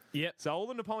 Napoleonic. Yep. So all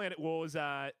the Napoleonic Wars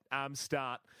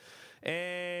start,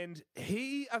 and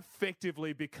he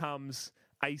effectively becomes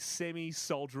a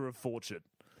semi-soldier of fortune.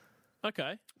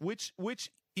 Okay. Which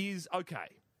is okay.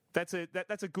 That's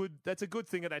a good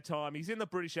thing at that time. He's in the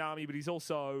British Army, but he's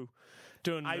also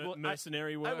doing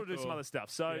mercenary work. Able to do some other stuff.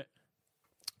 So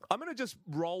I'm going to just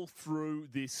roll through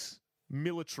this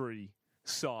military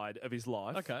side of his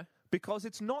life. Okay. Because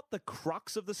it's not the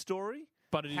crux of the story.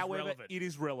 But it is however, relevant. It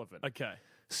is relevant. Okay.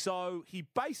 So he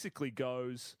basically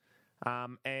goes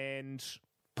and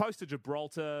post to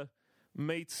Gibraltar,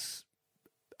 meets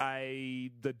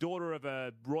the daughter of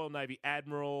a Royal Navy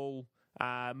admiral,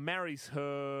 marries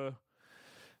her,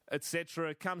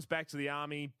 etc., comes back to the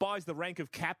army, buys the rank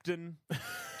of captain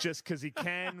just because he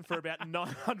can for about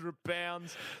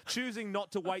 £900, choosing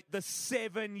not to wait the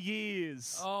 7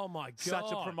 years. Oh, my God.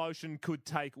 Such a promotion could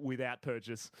take without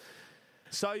purchase.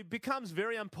 So he becomes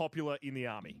very unpopular in the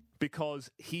army because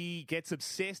he gets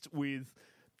obsessed with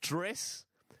dress,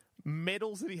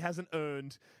 medals that he hasn't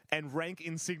earned, and rank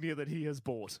insignia that he has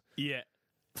bought. Yeah.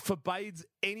 Forbids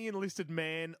any enlisted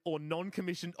man or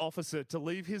non-commissioned officer to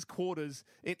leave his quarters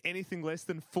in anything less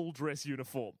than full dress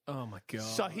uniform. Oh, my God.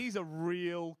 So he's a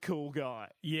real cool guy.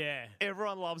 Yeah.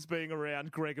 Everyone loves being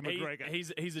around Gregor McGregor.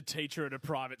 He's a teacher at a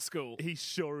private school. He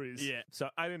sure is. Yeah. So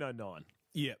 1809.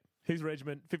 Yeah. His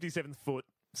regiment, 57th Foot,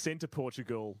 sent to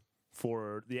Portugal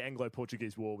for the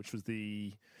Anglo-Portuguese War, which was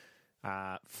the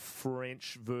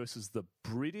French versus the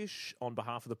British on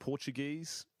behalf of the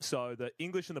Portuguese. So the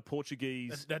English and the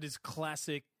Portuguese... That is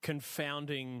classic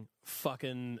confounding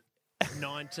fucking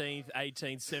 19th,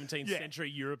 18th, 17th century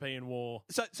European war.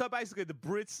 So basically the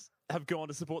Brits have gone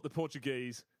to support the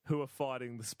Portuguese who are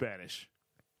fighting the Spanish.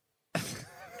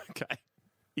 Okay.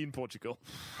 In Portugal.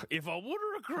 If I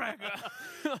were a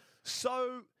cracker.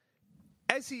 So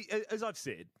as I've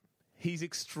said, he's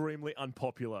extremely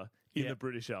unpopular in the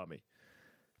British Army.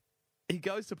 He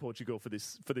goes to Portugal for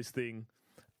this thing.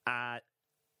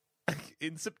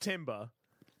 In September,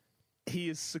 he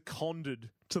is seconded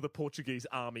to the Portuguese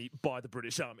army by the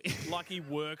British Army. Like he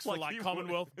works for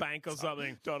Commonwealth Bank or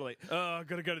something. Totally. Oh,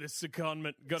 got to go to this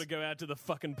secondment. Got to go out to the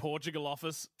fucking Portugal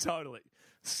office. Totally.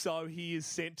 So he is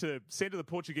sent to the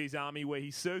Portuguese army, where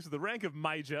he serves with the rank of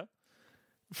major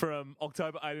from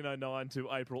October 1809 to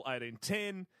April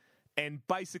 1810, and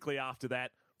basically after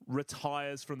that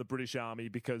retires from the British army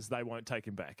because they won't take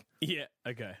him back. Yeah,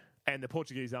 okay. And the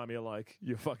Portuguese army are like,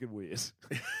 you're fucking weird.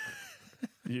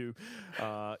 You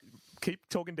keep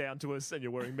talking down to us and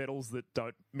you're wearing medals that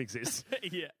don't exist.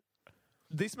 Yeah.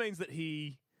 This means that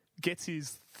he gets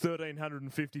his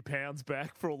 £1,350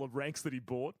 back for all the ranks that he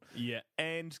bought. Yeah.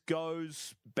 And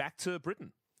goes back to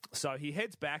Britain. So he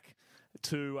heads back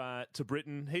to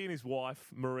Britain. He and his wife,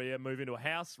 Maria, move into a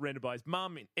house rented by his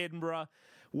mum in Edinburgh,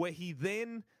 where he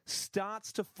then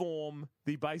starts to form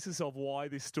the basis of why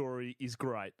this story is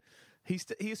great.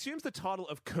 He assumes the title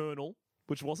of Colonel,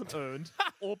 which wasn't earned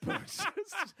or purchased.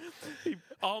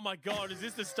 Oh my God, is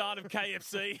this the start of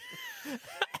KFC?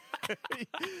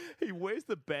 He wears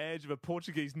the badge of a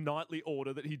Portuguese knightly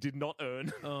order that he did not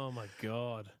earn. Oh my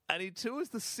God. And he tours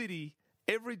the city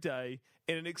every day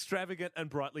in an extravagant and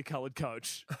brightly coloured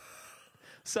coach.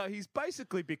 So he's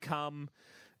basically become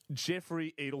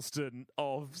Jeffrey Edelston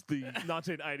of the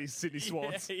 1980s Sydney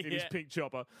Swans in his pink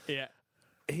chopper. Yeah.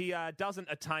 He doesn't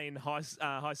attain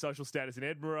high social status in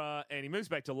Edinburgh, and he moves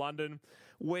back to London,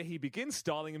 where he begins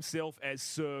styling himself as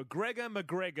Sir Gregor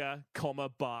McGregor,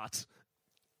 Bart.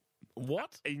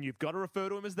 What? And you've got to refer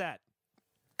to him as that,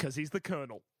 because he's the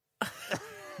Colonel.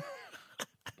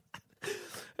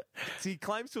 So he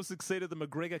claims to have succeeded the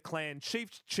McGregor clan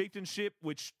chieftainship,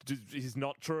 which is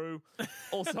not true.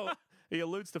 Also, he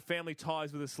alludes to family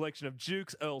ties with a selection of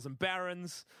dukes, earls, and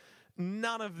barons.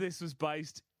 None of this was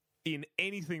based in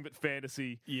anything but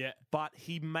fantasy. Yeah. But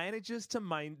he manages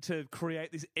to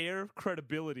create this air of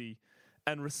credibility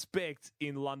and respect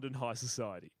in London high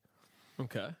society.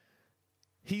 Okay.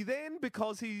 He then,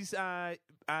 because he is a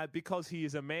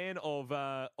man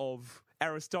of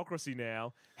aristocracy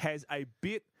now, has a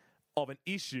bit of an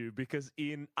issue because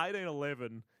in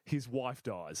 1811 his wife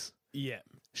dies. Yeah.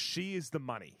 She is the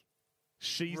money.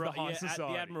 She's the high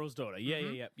society. The Admiral's daughter.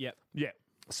 Yeah, Yeah.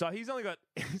 So he's only got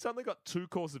two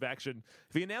courses of action.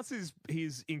 If he announces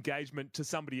his engagement to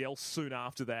somebody else soon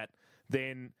after that,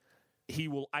 then he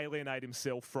will alienate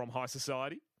himself from high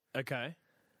society. Okay.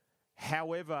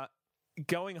 However,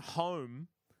 going home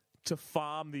to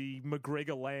farm the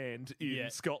McGregor land in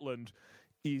Scotland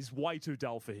is way too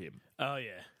dull for him. Oh,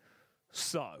 yeah.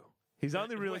 So he's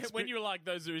only really... When you were like,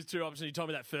 those are his two options, you told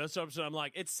me that first option, I'm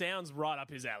like, it sounds right up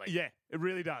his alley. Yeah, it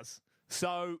really does.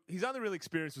 So his only real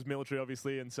experience was military,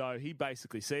 obviously, and so he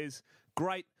basically says,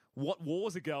 great, what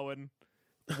wars are going?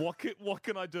 What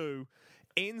can I do?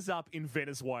 Ends up in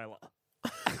Venezuela.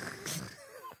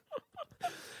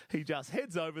 He just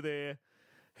heads over there.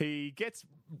 He gets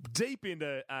deep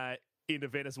into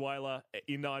Venezuela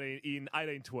in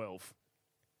 1812.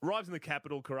 Arrives in the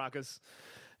capital, Caracas.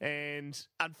 And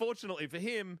unfortunately for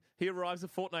him, he arrives a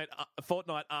fortnight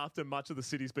after much of the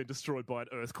city's been destroyed by an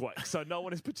earthquake. So no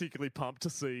one is particularly pumped to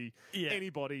see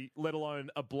anybody, let alone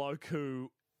a bloke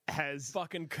who has...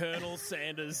 Fucking Colonel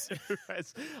Sanders. Who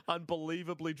has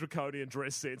unbelievably draconian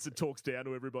dress sense and talks down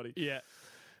to everybody. Yeah.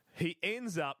 He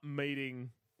ends up meeting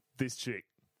this chick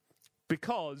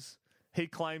because he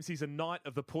claims he's a knight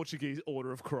of the Portuguese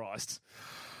Order of Christ.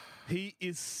 He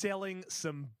is selling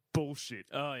some bullshit.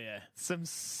 Oh, yeah. Some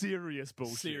serious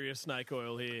bullshit. Serious snake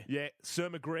oil here. Yeah. Sir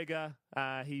McGregor,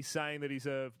 he's saying that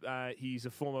he's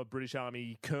a former British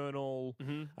Army colonel,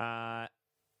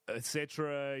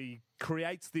 etc. He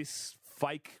creates this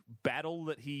fake battle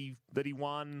that he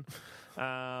won.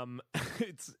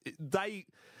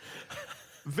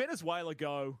 Venezuela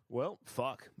go, well,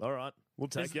 fuck. All right. We'll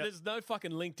take it. There's no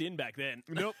fucking LinkedIn back then.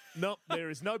 Nope.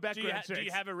 There is no background checks. Do you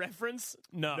have a reference?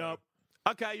 No. Nope.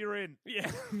 Okay, you're in.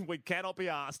 Yeah. We cannot be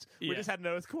asked. Yeah. We just had an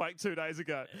earthquake 2 days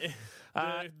ago.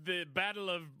 The Battle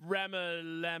of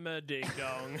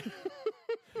Rama-Lama-Ding-Dong.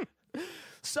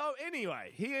 So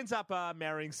anyway, he ends up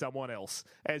marrying someone else,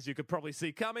 as you could probably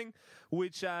see coming,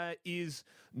 which is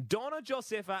Donna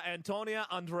Josefa Antonia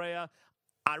Andrea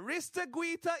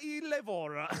Aristeguita y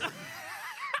Levora.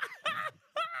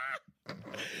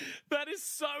 That is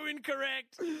so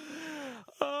incorrect.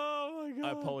 Oh, my God.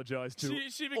 I apologise to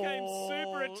She became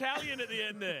super Italian at the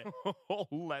end there. All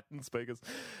Latin speakers,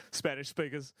 Spanish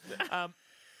speakers.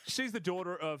 She's the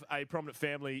daughter of a prominent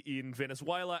family in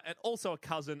Venezuela and also a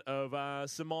cousin of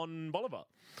Simon Bolivar.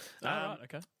 Right,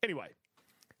 okay. Anyway,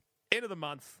 end of the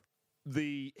month,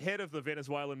 the head of the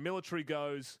Venezuelan military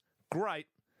goes, great,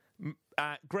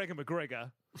 Gregor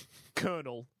McGregor,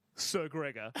 Colonel, Sir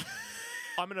Gregor,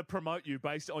 I'm going to promote you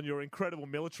based on your incredible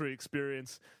military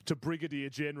experience to Brigadier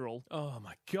General. Oh,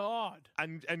 my God.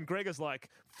 And Gregor's like,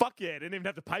 fuck yeah, I didn't even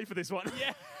have to pay for this one.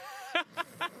 Yeah.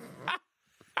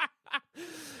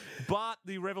 But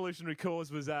the revolutionary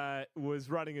cause was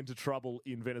running into trouble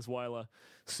in Venezuela,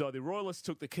 so the royalists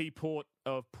took the key port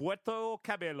of Puerto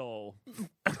Cabello.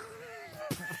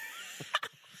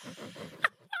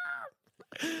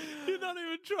 You're not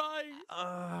even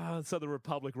trying. So the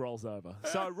Republic rolls over.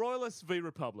 So royalists v.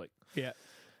 Republic. Yeah.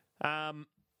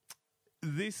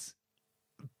 This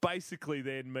basically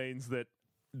then means that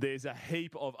there's a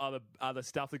heap of other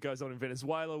stuff that goes on in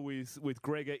Venezuela with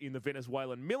Gregor in the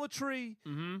Venezuelan military.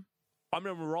 Mm-hmm. I'm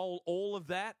going to roll all of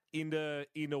that into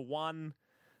one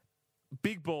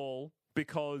big ball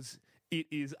because it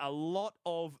is a lot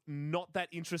of not that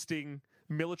interesting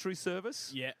military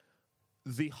service. Yeah.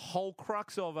 The whole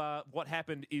crux of what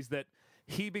happened is that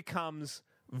he becomes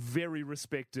very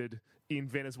respected in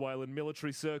Venezuelan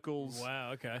military circles.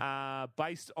 Wow, okay.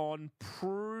 Based on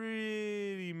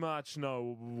pretty much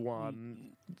no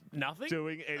one Nothing?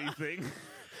 doing anything,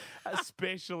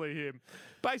 especially him.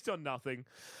 Based on nothing.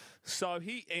 So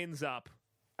he ends up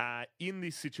in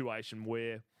this situation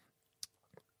where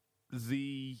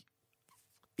he's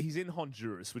in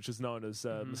Honduras, which is known as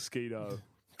Mosquito.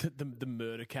 The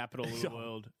murder capital of the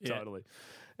world. Yeah. Totally.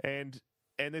 And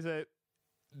there's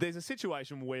a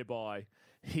situation whereby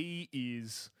he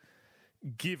is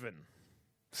given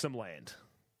some land.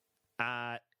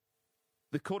 They're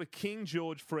called King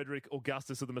George Frederick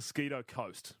Augustus of the Mosquito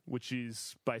Coast, which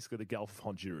is basically the Gulf of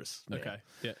Honduras. Now. Okay,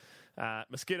 yeah.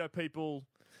 Mosquito people,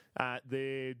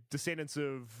 they're descendants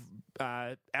of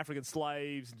African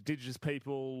slaves, indigenous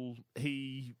people.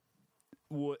 He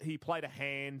played a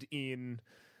hand in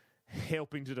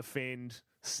helping to defend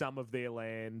some of their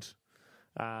land.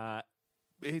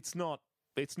 It's not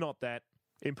that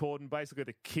important. Basically,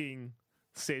 the king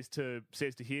says to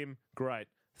him, "Great,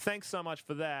 thanks so much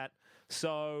for that."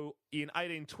 So, in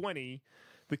 1820,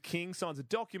 the king signs a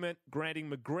document granting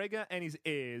McGregor and his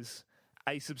heirs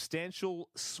a substantial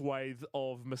swathe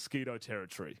of Mosquito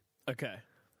territory, Okay.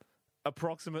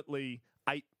 approximately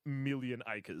 8 million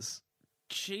acres.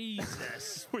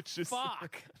 Jesus. Which is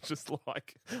Fuck. just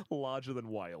like larger than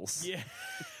Wales. Yeah.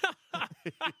 I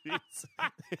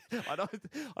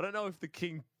don't know if the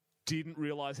king didn't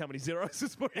realise how many zeros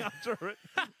it's putting under it,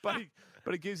 but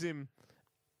it gives him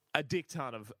a dick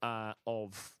ton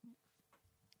of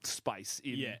space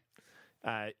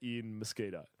in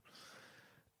Mosquito.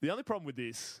 The only problem with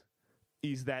this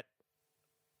is that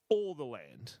all the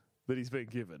land that he's been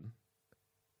given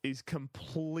is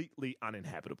completely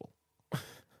uninhabitable.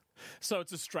 So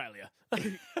it's Australia.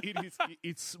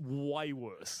 It's way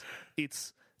worse.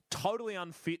 It's totally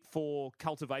unfit for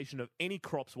cultivation of any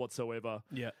crops whatsoever.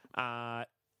 Yeah.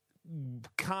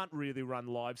 Can't really run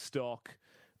livestock.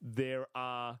 There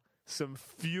are some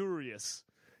furious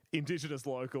Indigenous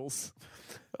locals.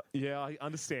 Yeah, I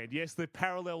understand. Yes, the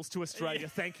parallels to Australia.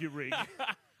 Thank you, Rig.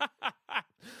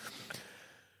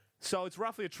 So it's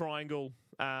roughly a triangle,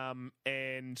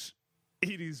 and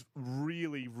it is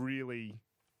really, really.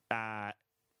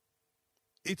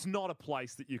 It's not a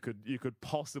place that you could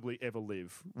possibly ever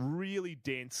live. Really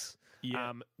dense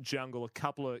jungle. A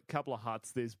couple of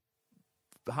huts. There's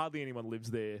hardly anyone lives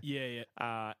there. Yeah.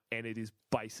 And it is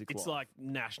basic. It's life. like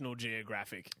National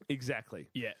Geographic. Exactly.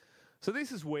 Yeah. So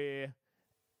this is where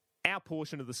our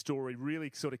portion of the story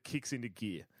really sort of kicks into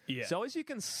gear. Yeah. So as you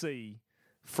can see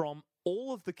from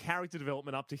all of the character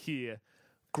development up to here,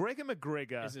 Gregor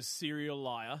McGregor Is a serial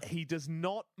liar. he does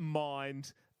not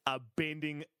mind a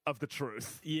bending of the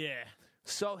truth. Yeah.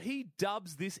 So he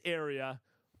dubs this area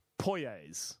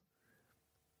Poyes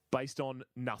based on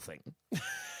nothing.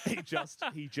 he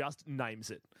just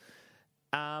names it.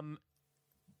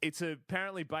 It's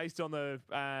apparently based on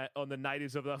the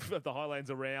natives of the highlands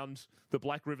around the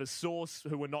Black River source,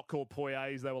 who were not called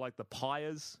Poyes. They were like the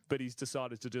Pyres, but he's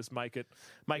decided to just make it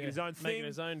his own thing. Make it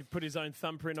his own, put his own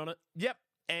thumbprint on it. Yep.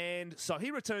 And so he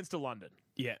returns to London,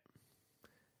 Yeah.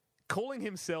 calling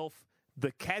himself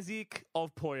the Cazique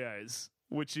of Poyes,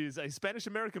 which is a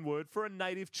Spanish-American word for a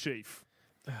native chief,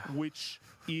 which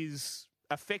is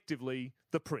effectively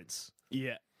the prince.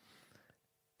 Yeah.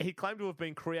 He claimed to have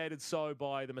been created so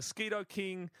by the Mosquito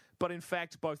King, but in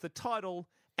fact, both the title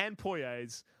and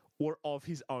Poyes were of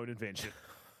his own invention.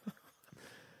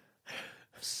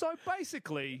 So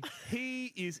basically,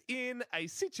 he is in a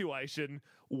situation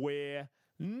where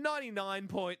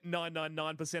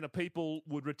 99.999% of people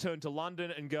would return to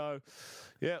London and go,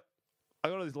 yeah, I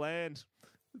got all this land,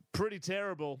 pretty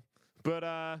terrible, but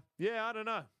yeah, I don't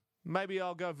know. Maybe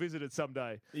I'll go visit it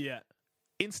someday. Yeah.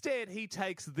 Instead, he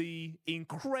takes the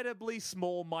incredibly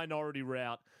small minority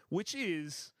route, which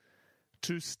is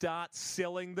to start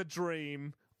selling the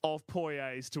dream of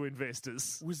Poyes to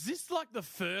investors. Was this like the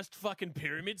first fucking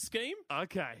pyramid scheme?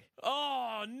 Okay.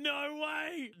 Oh, no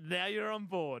way. Now you're on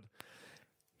board.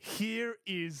 Here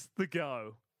is the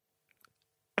go.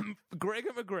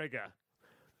 Gregor McGregor,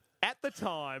 at the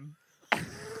time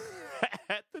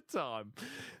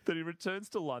that he returns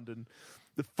to London,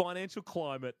 the financial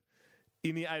climate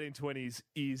in the 1820s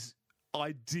is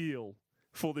ideal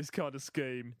for this kind of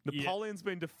scheme. Napoleon's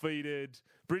been defeated.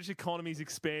 British economy's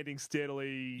expanding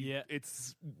steadily. Yeah.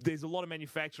 There's a lot of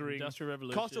manufacturing. Industrial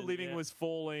Revolution. Cost of living was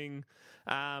falling.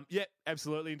 Yeah,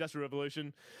 absolutely. Industrial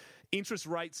Revolution. Interest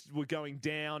rates were going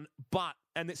down,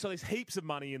 so there's heaps of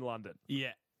money in London.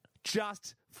 Yeah.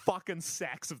 Just fucking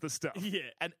sacks of the stuff. Yeah.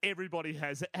 And everybody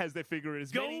has their figure in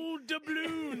Gold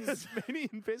doubloons. as many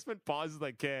investment pies as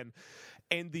they can.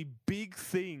 And the big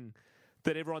thing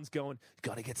that everyone's going,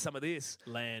 got to get some of this.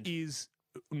 Land. Is,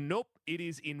 nope, it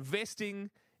is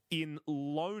investing in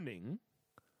loaning.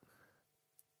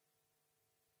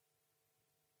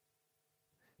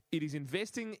 It is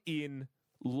investing in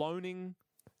loaning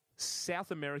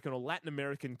South American or Latin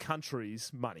American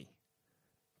countries money,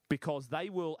 because they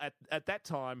will, at that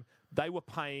time, they were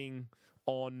paying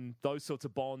on those sorts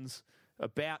of bonds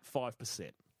about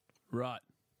 5%. Right.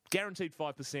 Guaranteed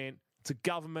 5%. It's a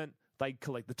government. They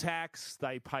collect the tax.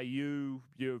 They pay you.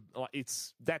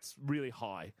 That's really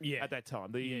high at that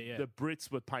time. The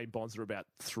Brits were paying bonds that are about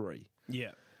 3%.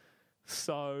 Yeah.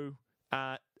 So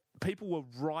people were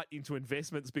right into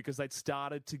investments because they'd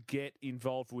started to get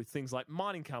involved with things like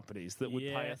mining companies that would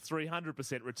pay a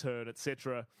 300% return,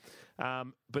 etc.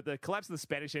 But the collapse of the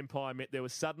Spanish Empire meant there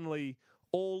was suddenly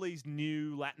all these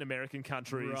new Latin American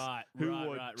countries who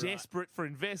were desperate for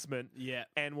investment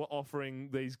and were offering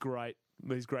these great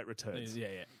returns.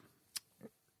 Yeah.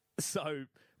 So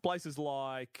places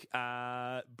like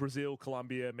Brazil,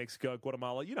 Colombia, Mexico,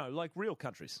 Guatemala, like real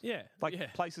countries. Yeah.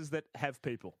 Places that have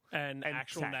people. And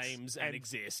actual tax names and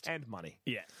exist. And money.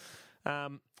 Yeah.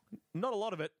 Not a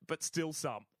lot of it, but still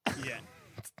some. Yeah.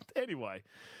 Anyway,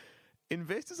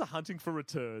 investors are hunting for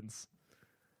returns.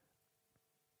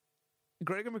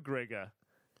 Gregor McGregor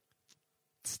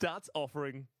starts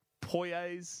offering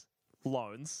Poyes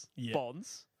loans,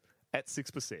 bonds, at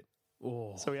 6%.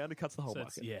 Oh. So he undercuts the whole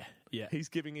market. Yeah. He's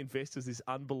giving investors this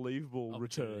unbelievable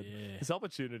return, this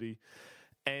opportunity,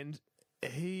 and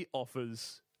he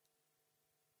offers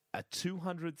a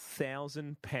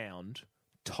 £200,000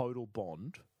 total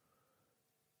bond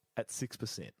at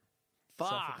 6%. Fuck.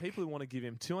 So for people who want to give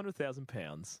him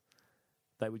 £200,000,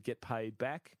 they would get paid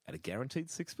back at a guaranteed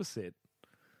 6%,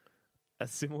 a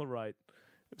similar rate,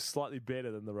 slightly better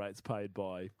than the rates paid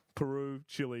by Peru,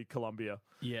 Chile, Colombia.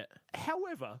 Yeah.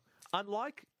 However,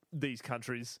 unlike these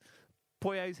countries,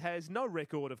 Poyes has no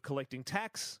record of collecting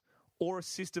tax or a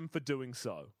system for doing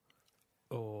so.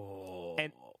 Oh.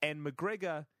 And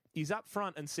McGregor is up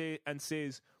front and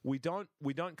says we don't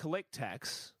collect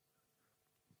tax,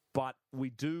 but we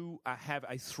do have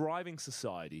a thriving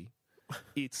society.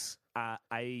 It's a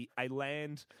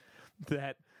land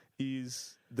that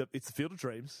is it's the Field of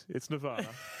Dreams. It's Nirvana.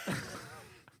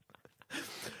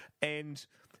 And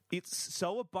it's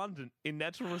so abundant in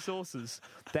natural resources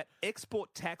that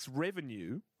export tax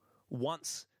revenue,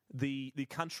 once the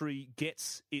country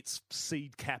gets its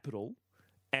seed capital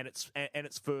and its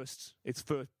first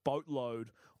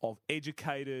boatload of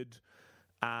educated,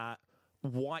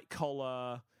 white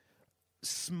collar,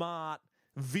 smart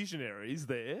visionaries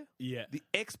there, the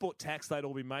export tax they'd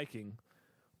all be making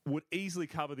would easily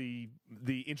cover the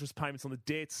interest payments on the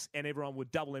debts, and everyone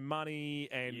would double their money,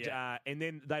 and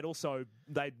then they'd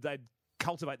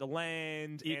cultivate the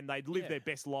land, and they'd live their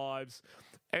best lives,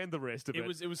 and the rest of it.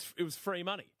 It was free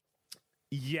money.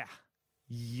 Yeah.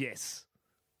 Yes.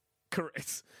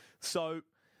 Correct. So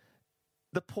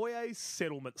the Poyes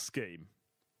settlement scheme.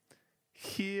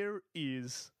 Here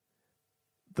is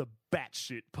the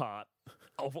batshit part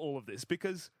of all of this,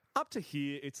 because up to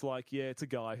here, it's like, it's a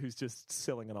guy who's just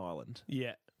selling an island.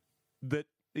 Yeah. That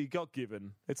he got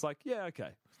given. It's like,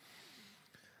 okay.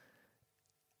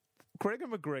 Gregor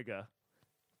McGregor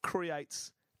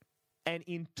creates an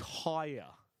entire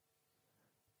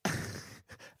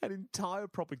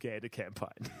propaganda campaign.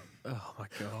 Oh my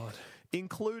God.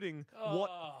 including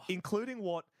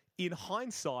what in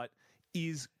hindsight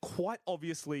is quite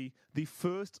obviously the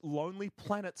first Lonely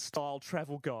Planet-style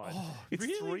travel guide. Oh, it's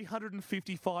really?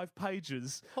 355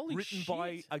 pages, Holy written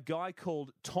by shit. a guy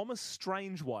called Thomas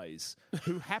Strangeways,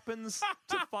 who happens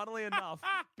to, funnily enough,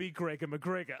 be Gregor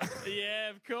McGregor. Yeah,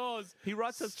 of course. He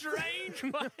writes a Strange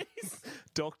ways.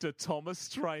 Dr. Thomas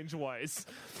Strangeways.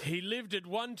 He lived at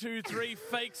 123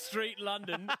 Fake Street,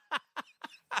 London.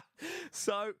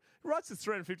 So he writes a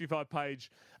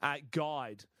 355-page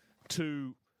guide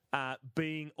to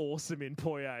being awesome in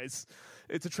Poyais.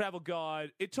 It's a travel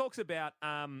guide. It talks about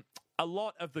a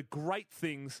lot of the great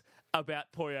things about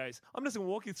Poyais. I'm just going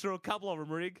to walk you through a couple of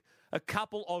them, Rig. A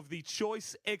couple of the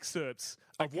choice excerpts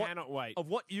of cannot wait. of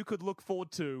what you could look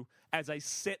forward to as a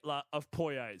settler of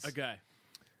Poyais. Okay.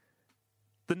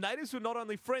 The natives were not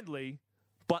only friendly,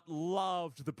 but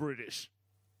loved the British.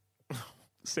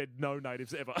 Said no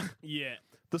natives ever. Yeah.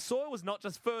 The soil was not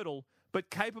just fertile, but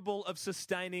capable of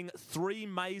sustaining 3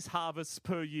 maize harvests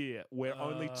per year, where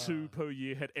only 2 per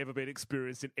year had ever been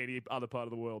experienced in any other part of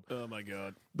the world. Oh, my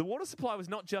God. The water supply was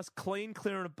not just clean,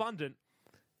 clear, and abundant,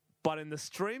 but in the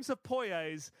streams of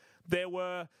Poyais, there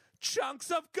were chunks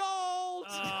of gold!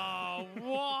 Oh,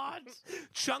 what?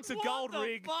 Chunks of gold, What the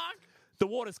Rig. fuck? The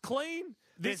water's clean.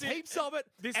 This There's is- heaps of it.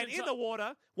 this And is in the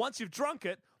water, once you've drunk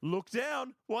it, look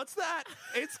down. What's that?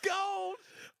 It's gold.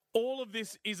 All of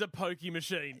this is a pokey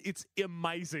machine. It's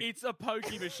amazing. It's a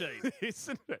pokey machine.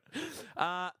 Isn't it?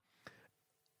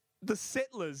 The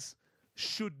settlers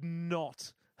should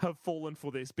not have fallen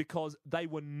for this because they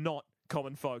were not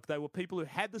common folk. They were people who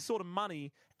had the sort of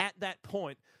money at that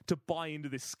point to buy into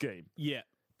this scheme. Yeah.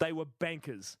 They were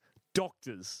bankers,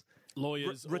 doctors,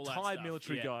 Lawyers, all that retired stuff.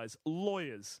 military Yeah. guys,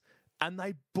 lawyers, and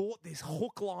they bought this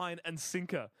hook, line, and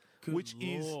sinker, Good which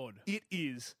Lord.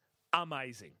 is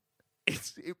amazing.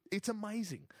 It's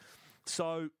amazing.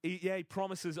 So he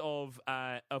promises of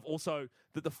also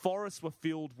that the forests were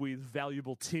filled with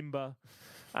valuable timber.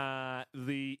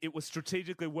 It was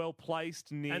strategically well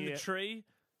placed near And the tree?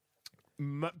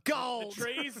 gold. The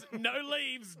trees, no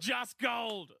leaves, just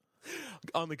gold.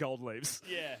 Only gold leaves.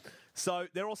 Yeah. So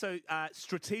they're also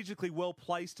strategically well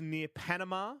placed near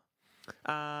Panama,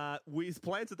 with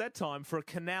plans at that time for a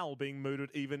canal being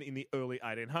mooted even in the early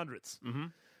 1800s. Mm-hmm.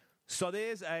 So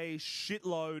there's a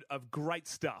shitload of great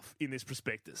stuff in this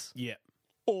prospectus. Yeah.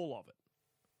 All of it.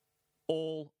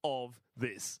 All of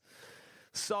this.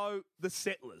 So the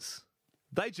settlers,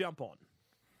 they jump on.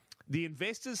 The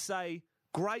investors say,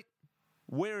 great,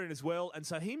 we're in as well. And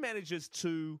so he manages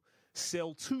to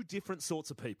sell 2 different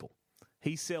sorts of people.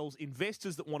 He sells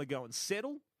investors that want to go and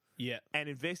settle Yeah. and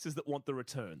investors that want the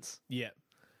returns. Yeah.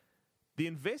 The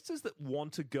investors that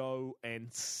want to go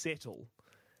and settle,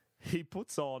 he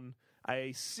puts on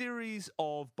a series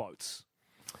of boats.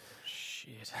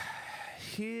 Shit.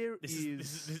 Here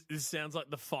This sounds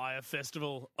like the fire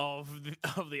festival of the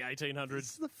 1800s.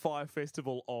 This is the fire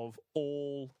festival of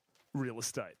all real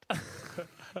estate.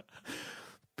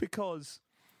 Because,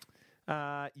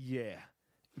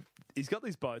 he's got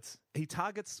these boats. He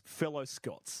targets fellow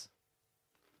Scots.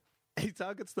 He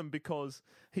targets them because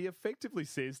he effectively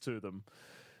says to them,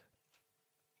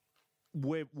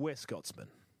 we're Scotsmen.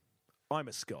 I'm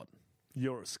a Scot.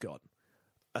 You're a Scot.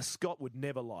 A Scot would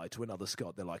never lie to another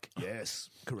Scot. They're like, yes,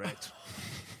 correct.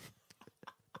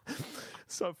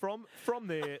 So from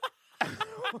there,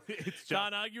 it's just,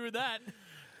 Can't argue with that.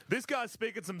 this guy's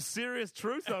speaking some serious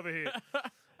truth over here.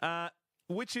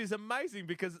 Which is amazing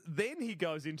because then he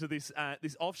goes into this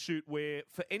this offshoot where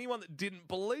for anyone that didn't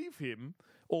believe him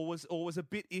or was a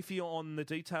bit iffy on the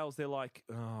details, they're like,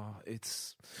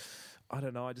 I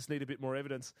don't know, I just need a bit more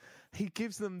evidence. He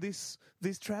gives them this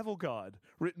travel guide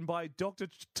written by Dr.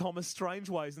 Thomas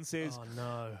Strangeways and says, Oh,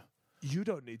 no. you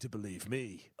don't need to believe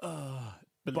me.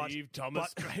 Believe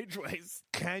Thomas Strangeways.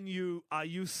 Are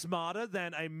you smarter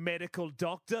than a medical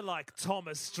doctor like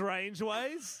Thomas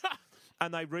Strangeways?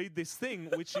 And they read this thing,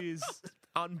 which is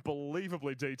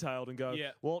unbelievably detailed, and go,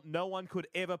 Yeah. well, no one could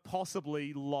ever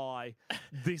possibly lie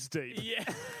this deep. Yeah.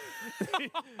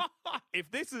 If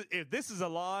this is a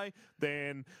lie,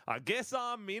 then I guess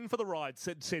I'm in for the ride.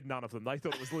 Said none of them. They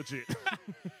thought it was legit.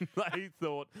 They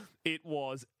thought it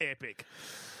was epic.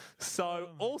 So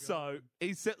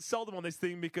he sold them on this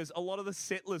thing because a lot of the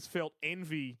settlers felt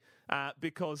envy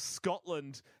because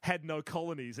Scotland had no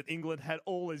colonies and England had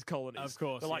all these colonies. Of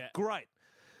course, they're like, yeah. great,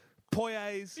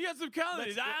 Poyais. You got some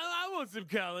colonies. I want some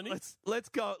colonies. Let's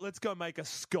go make a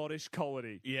Scottish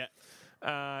colony.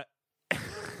 Yeah.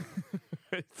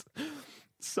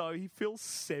 So he fills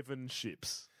 7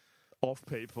 ships of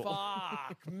people.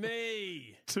 Fuck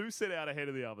me. 2 set out ahead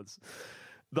of the others.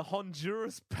 The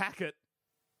Honduras packet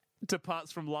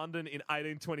departs from London in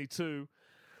 1822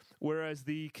 whereas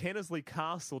the Kennersley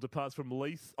Castle departs from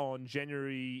Leith on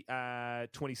January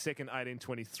 22nd,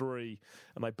 1823,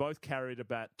 and they both carried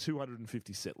about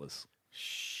 250 settlers.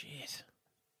 Shit.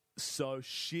 So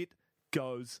shit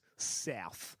goes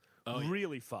south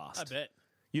really fast. I bet.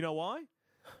 You know why?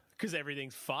 Because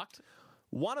everything's fucked.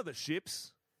 One of the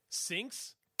ships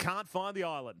Sinks. can't find the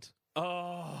island.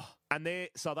 Oh. And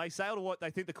so they sail to what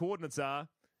they think the coordinates are,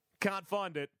 can't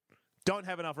find it, don't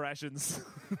have enough rations.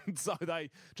 So they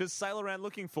just sail around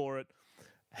looking for it.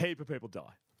 Heap of people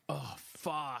die. Oh,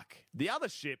 fuck. The other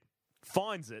ship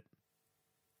finds it,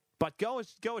 but go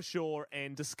ashore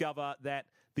and discover that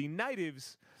the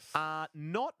natives are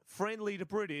not friendly to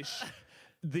British.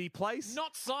 The place...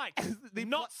 Not psyched.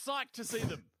 Not psyched to see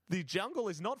them. The jungle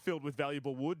is not filled with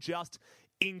valuable wood, just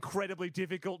incredibly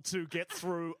difficult to get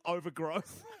through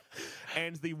overgrowth.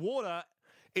 And the water,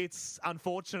 it's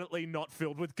unfortunately not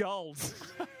filled with gold.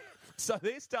 So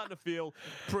they're starting to feel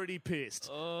pretty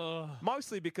pissed.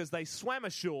 Mostly because they swam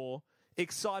ashore,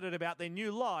 excited about their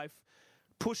new life,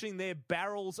 pushing their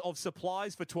barrels of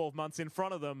supplies for 12 months in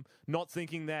front of them, not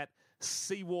thinking that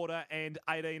seawater and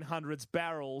 1800s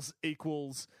barrels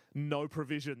equals no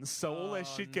provisions. So all their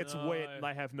shit gets wet and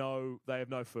they have no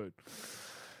food.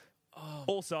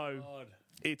 Also, God.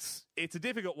 it's a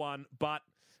difficult one, but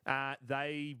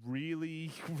they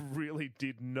really, really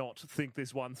did not think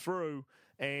this one through,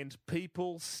 and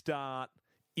people start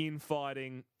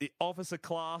infighting the officer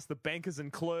class, the bankers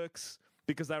and clerks,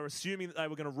 because they were assuming that they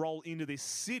were going to roll into this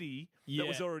city that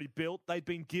was already built. They'd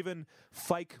been given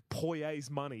fake Poyes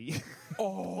money.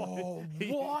 Oh,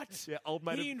 what? Yeah, old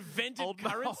mate. He invented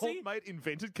currency? Old mate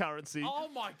invented currency. Oh,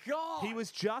 my God. He was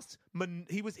just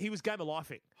he was game of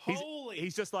lifing.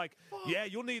 He's just like, yeah,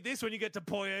 you'll need this when you get to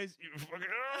Poyes.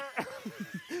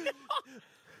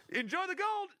 Enjoy the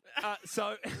gold.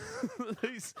 So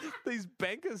these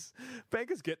bankers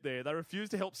get there. They refuse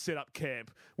to help set up camp,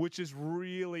 which is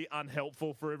really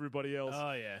unhelpful for everybody else.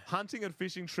 Oh, yeah. Hunting and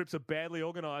fishing trips are badly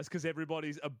organised because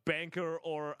everybody's a banker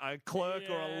or a clerk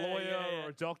or a lawyer or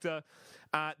a doctor.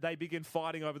 They begin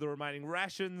fighting over the remaining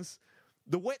rations.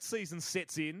 The wet season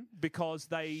sets in because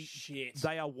they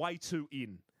are way too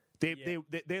in.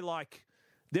 They're like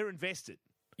they're invested.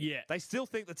 Yeah. They still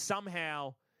think that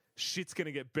somehow shit's going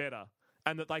to get better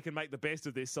and that they can make the best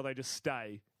of this, so they just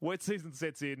stay. Wet season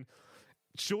sets in.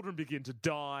 Children begin to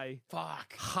die.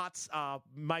 Fuck. Huts are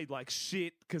made like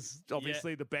shit because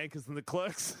obviously the bankers and the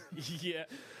clerks.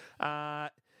 Yeah.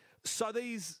 So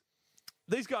these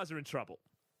guys are in trouble.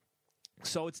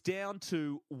 So it's down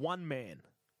to one man.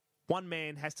 One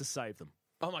man has to save them.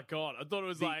 Oh, my God. I thought it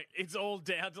was like, it's all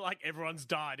down to like everyone's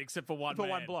died except for one man. For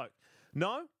one bloke.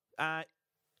 No.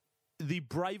 The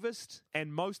bravest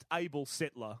and most able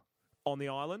settler on the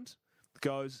island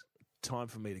goes, time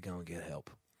for me to go and get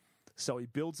help. So he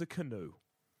builds a canoe,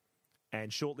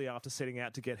 and shortly after setting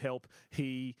out to get help,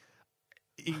 he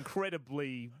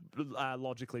incredibly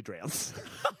logically drowns.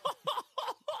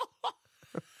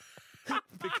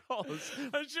 Because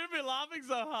I shouldn't be laughing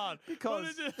so hard. Because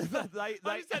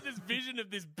I just had this vision of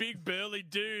this big burly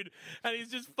dude, and he's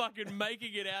just fucking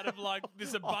making it out of like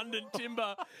this abundant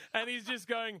timber, and he's just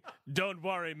going, "Don't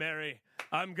worry, Mary,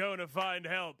 I'm going to find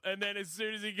help." And then as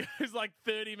soon as he goes like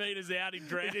 30 meters out, he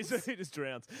drowns. He just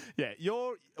drowns. Yeah,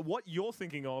 what you're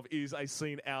thinking of is a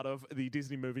scene out of the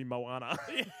Disney movie Moana.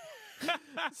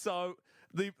 So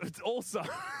it's also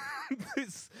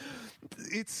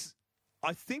it's.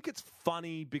 I think it's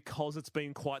funny because it's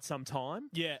been quite some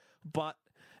time. Yeah. But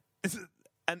it's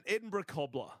an Edinburgh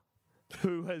cobbler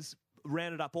who has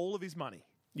rounded up all of his money.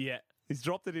 Yeah. He's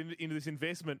dropped it into this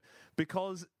investment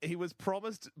because he was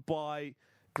promised by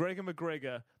Gregor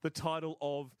McGregor the title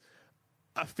of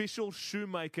official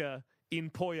shoemaker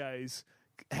in Poyes,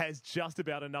 has just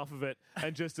about enough of it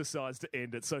and just decides to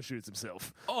end it, so shoots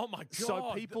himself. Oh, my God.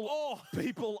 So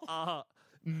people are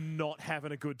not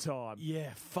having a good time.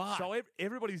 Yeah, fuck. So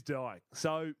everybody's dying.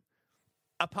 So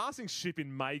a passing ship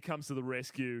in May comes to the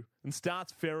rescue and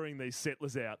starts ferrying these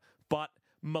settlers out. But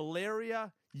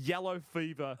malaria, yellow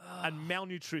fever, and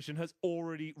malnutrition has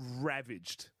already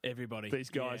ravaged everybody.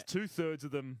 These guys. Yeah. 2/3 of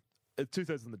them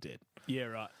are dead. Yeah,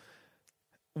 right.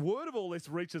 Word of all this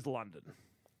reaches London.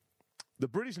 The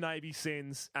British Navy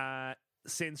sends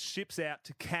ships out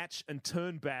to catch and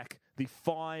turn back the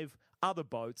 5 other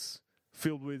boats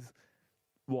filled with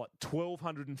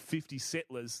 1,250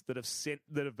 settlers that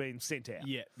have been sent out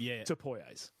to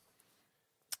Poyes.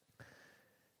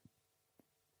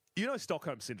 You know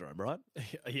Stockholm Syndrome, right?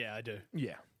 Yeah, I do.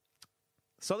 Yeah.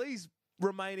 So these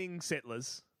remaining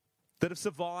settlers that have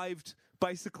survived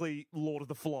basically Lord of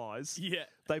the Flies,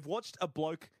 they've watched a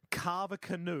bloke carve a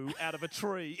canoe out of a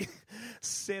tree,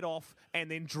 set off,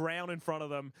 and then drown in front of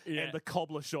them, and the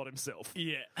cobbler shot himself.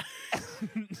 Yeah.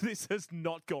 This has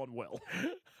not gone well.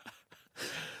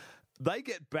 They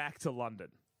get back to London,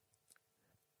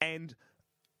 and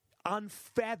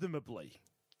unfathomably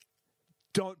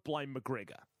don't blame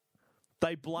McGregor.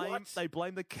 They blame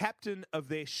the captain of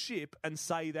their ship and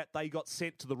say that they got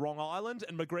sent to the wrong island,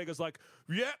 and McGregor's like,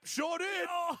 "Yep, sure did.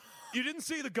 Oh. You didn't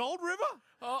see the Gold River?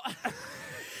 Oh.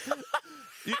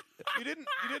 You didn't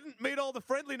meet all the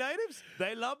friendly natives?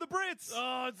 They love the Brits.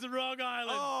 Oh, it's the wrong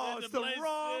island. Oh, There's it's the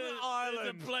wrong island.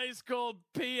 There's a place called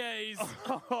Pies.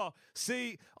 Oh,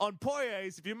 see, on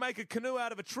Poyes, if you make a canoe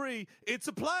out of a tree, it's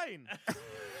a plane."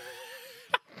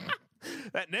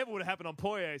 That never would have happened on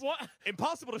Poyes. What?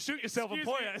 Impossible to shoot yourself Excuse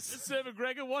on me, Poyes. Sir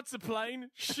McGregor, what's a plane?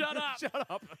 Shut up. Shut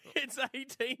up. It's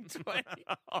 1820.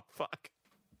 Oh, fuck.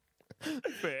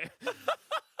 Fair.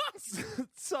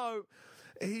 So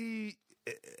he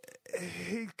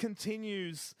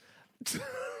continues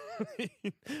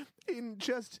in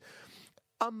just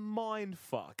a mind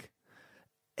fuck.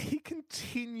 He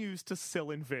continues to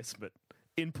sell investment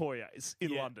in Poyes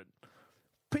in London.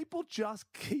 People just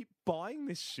keep buying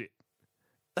this shit.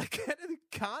 They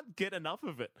can't get enough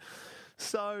of it.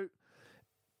 So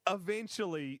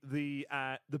eventually the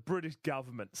British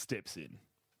government steps in.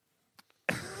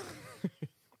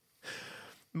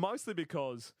 Mostly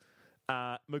because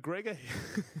McGregor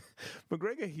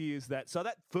hears that. So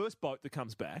that first boat that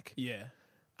comes back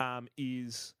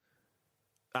is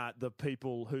the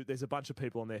people who... There's a bunch of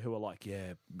people on there who are like,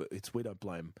 yeah, but we don't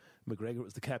blame McGregor, it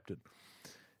was the captain.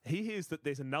 He hears that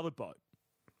there's another boat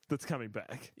that's coming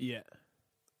back. Yeah.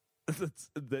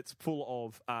 That's full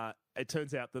of... it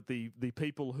turns out that the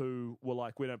people who were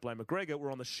like, we don't blame McGregor,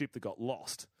 were on the ship that got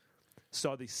lost.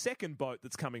 So the second boat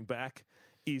that's coming back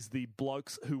is the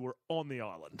blokes who were on the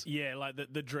island. Yeah, like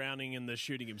the drowning and the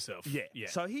shooting himself. Yeah. Yeah.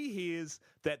 So he hears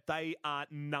that they are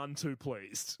none too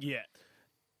pleased. Yeah.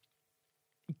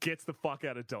 Gets the fuck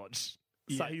out of Dodge.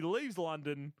 Yeah. So he leaves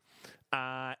London.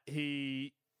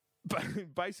 He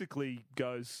basically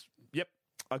goes, yep,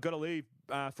 I've got to leave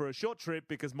for a short trip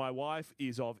because my wife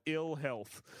is of ill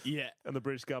health. Yeah. And the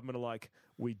British government are like,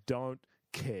 we don't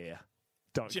care.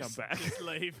 Don't come back. Just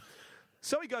leave.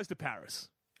 So he goes to Paris.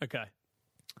 Okay.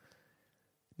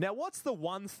 Now, what's the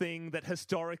one thing that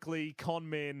historically con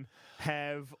men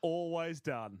have always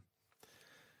done?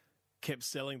 Kept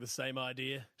selling the same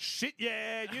idea. Shit,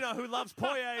 yeah. You know who loves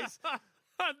Poyes?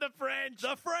 The French.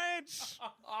 The French.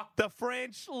 The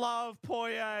French love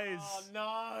Poyes. Oh,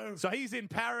 no. So he's in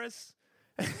Paris.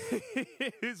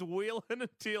 He's wheeling and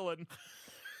dealing.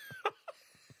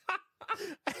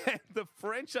 And the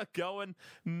French are going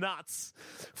nuts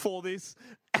for this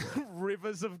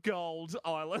Rivers of Gold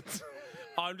island.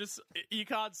 You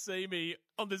can't see me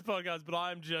on this podcast, but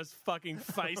I'm just fucking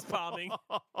face palming.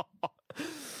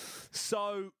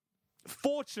 So,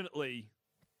 fortunately,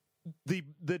 the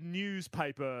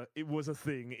newspaper, it was a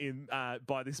thing in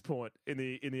by this point in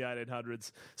the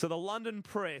 1800s. So the London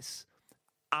press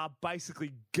are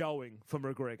basically going for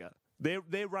McGregor.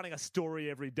 They're running a story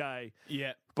every day.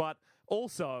 Yeah. But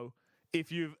also,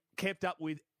 if you've kept up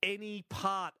with any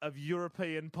part of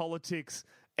European politics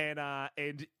and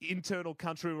internal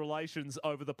country relations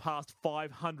over the past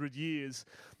 500 years,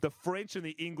 the French and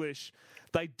the English,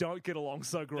 they don't get along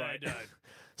so great. They don't.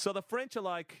 So the French are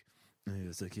like,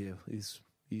 it's like, yeah, he's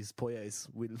Poyes.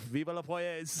 Vive la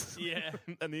Poyes. Yeah.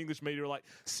 And the English media are like,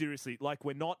 seriously, like,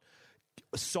 we're not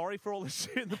sorry for all the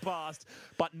shit in the past,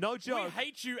 but no joke. We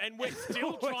hate you and we're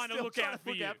still trying to look out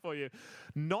for you.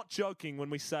 Not joking when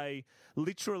we say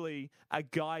literally a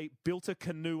guy built a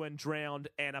canoe and drowned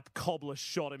and a cobbler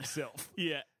shot himself.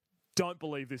 Yeah. Don't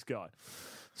believe this guy.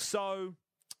 So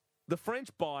the French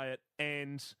buy it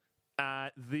and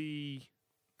McGregor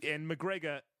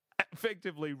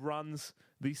effectively runs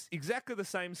exactly the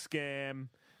same scam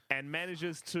and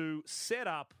manages to set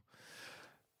up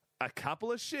a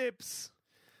couple of ships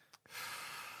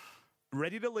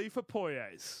ready to leave for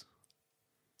Poyes.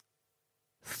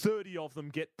 30 of them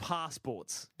get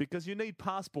passports because you need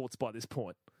passports by this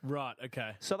point. Right,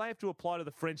 okay. So they have to apply to the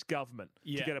French government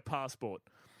to get a passport.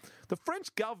 The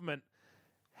French government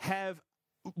have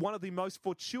one of the most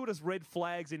fortuitous red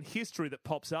flags in history that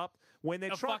pops up when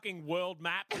they're fucking world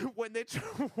map. when they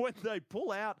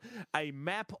pull out a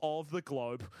map of the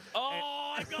globe.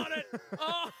 Oh, I got it.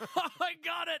 Oh, I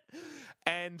got it.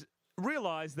 And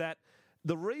realize that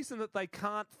the reason that they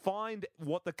can't find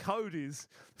what the code is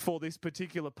for this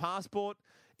particular passport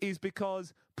is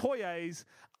because Poyes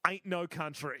ain't no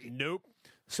country. Nope.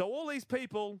 So all these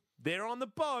people, they're on the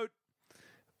boat,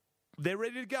 they're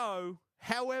ready to go.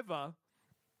 However,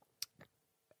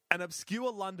 An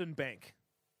obscure London bank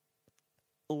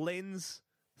lends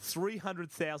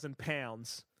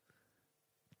 £300,000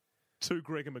 to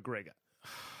Gregor McGregor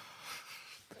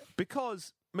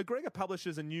because McGregor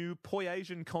publishes a new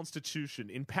Poyasian constitution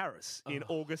in Paris in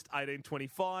August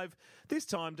 1825, this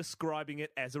time describing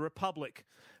it as a republic,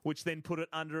 which then put it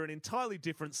under an entirely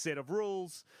different set of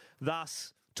rules.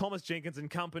 Thus, Thomas Jenkins and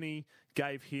Company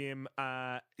gave him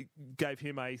a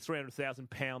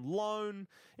 £300,000 loan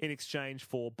in exchange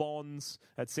for bonds,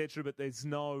 etc. But there's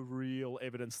no real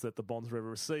evidence that the bonds were ever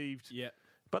received. Yeah.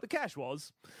 But the cash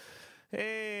was.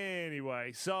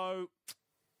 Anyway, so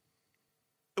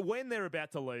when they're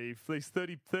about to leave, these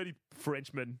 30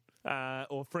 Frenchmen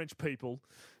or French people,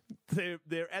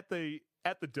 they're at the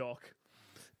dock,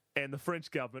 and the French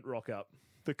government rock up.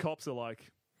 The cops are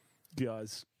like,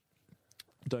 guys,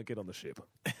 don't get on the ship.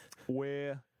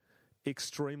 We're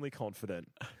extremely confident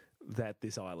that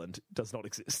this island does not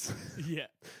exist. Yeah.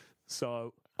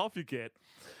 So off you get.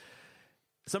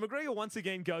 So McGregor once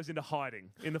again goes into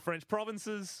hiding in the French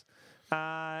provinces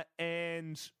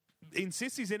and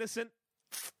insists he's innocent.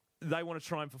 They want to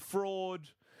try him for fraud.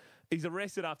 He's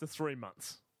arrested after 3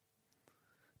 months.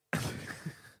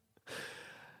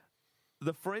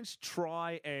 The French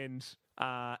try and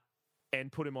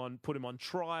put him on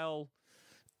trial.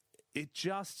 It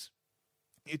just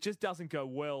doesn't go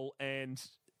well, and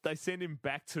they send him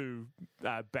back to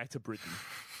Britain.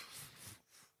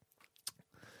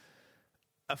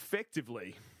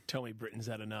 Effectively, Tell me Britain's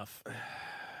had enough.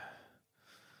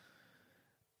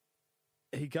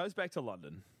 he goes back to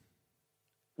London,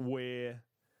 where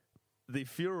the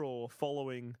furor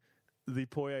following the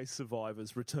Poyet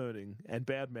survivors returning and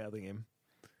bad-mouthing him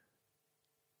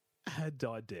had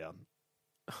died down.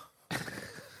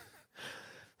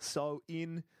 So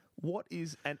in what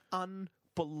is an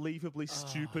unbelievably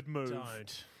stupid move...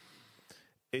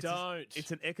 Don't.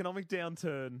 It's an economic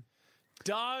downturn.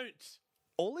 Don't.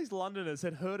 All these Londoners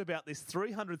had heard about this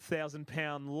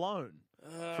 £300,000 loan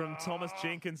from Thomas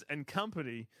Jenkins and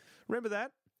Company. Remember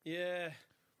that? Yeah.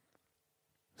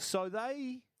 So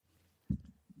they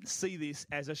see this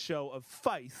as a show of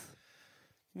faith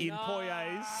in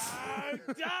Poyet's.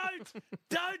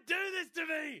 Don't do this to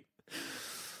me.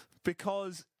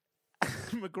 Because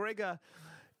McGregor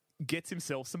gets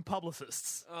himself some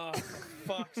publicists. Oh,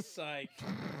 fuck's sake.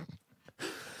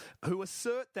 Who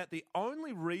assert that the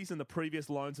only reason the previous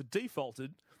loans had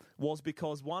defaulted was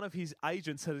because one of his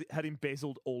agents had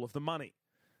embezzled all of the money.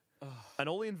 And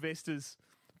all the investors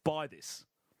buy this.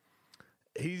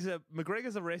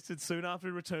 McGregor's arrested soon after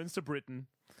he returns to Britain,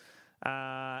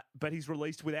 but he's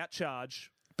released without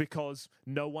charge because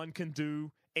no one can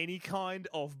do any kind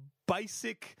of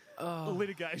basic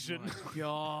litigation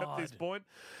at this point.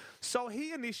 So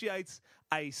he initiates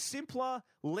a simpler,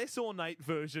 less ornate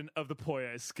version of the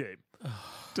Poyet scheme,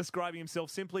 describing himself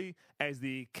simply as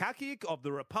the Cacique of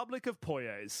the Republic of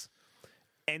Poyets,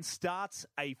 and starts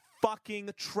a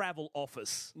fucking travel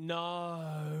office.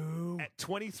 No. At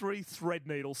 23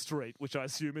 Threadneedle Street, which I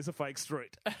assume is a fake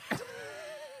street.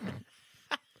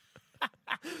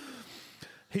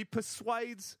 He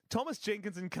persuades Thomas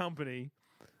Jenkins and Company,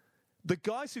 the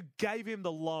guys who gave him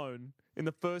the loan in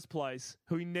the first place,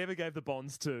 who he never gave the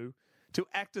bonds to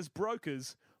act as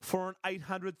brokers for an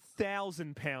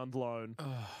 £800,000 loan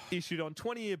issued on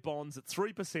 20-year bonds at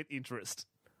 3% interest.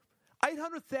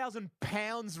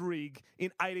 £800,000 rig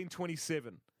in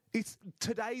 1827.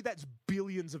 Today, that's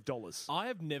billions of dollars. I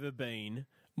have never been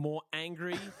more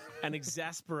angry and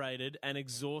exasperated and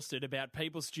exhausted about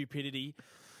people's stupidity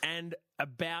and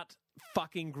about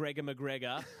fucking Gregor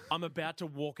McGregor. I'm about to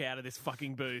walk out of this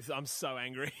fucking booth. I'm so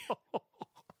angry.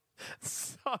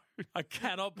 I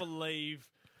cannot believe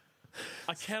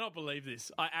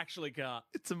this. I actually can't.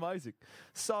 It's amazing.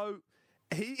 So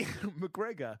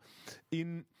McGregor,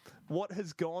 in what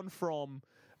has gone from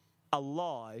a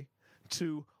lie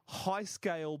to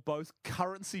high-scale both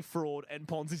currency fraud and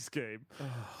Ponzi scheme,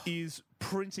 is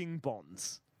printing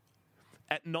bonds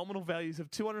at nominal values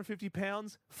of £250,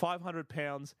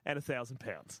 £500 and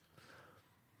 £1,000.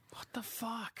 What the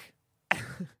fuck?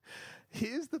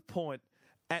 Here's the point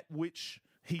at which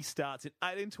he starts in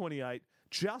 1828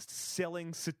 just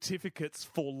selling certificates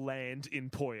for land in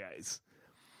Poyets.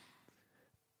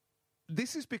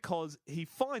 This is because he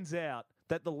finds out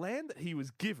that the land that he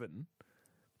was given,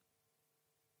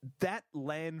 that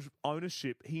land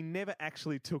ownership, he never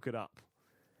actually took it up.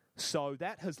 So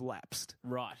that has lapsed.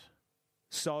 Right.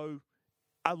 So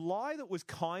a lie that was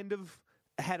kind of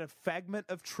had a fragment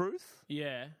of truth.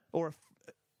 Yeah. Or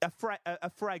a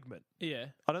fragment. Yeah.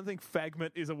 I don't think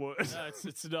fragment is a word. No,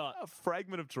 it's not. A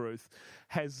fragment of truth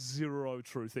has zero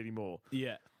truth anymore.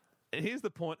 Yeah. And here's the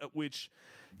point at which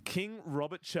King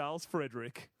Robert Charles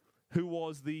Frederick, who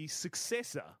was the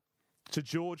successor to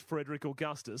George Frederick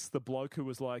Augustus, the bloke who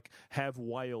was like, have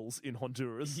whales in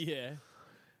Honduras, Yeah.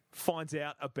 finds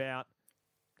out about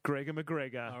Gregor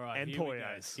McGregor All right, and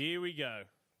Poyes. Here we go.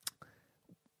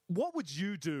 What would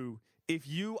you do if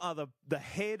you are the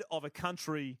head of a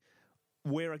country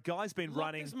where a guy's been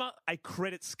running this mu- a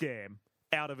credit scam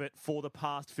out of it for the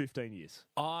past 15 years?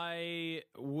 I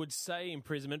would say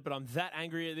imprisonment, but I'm that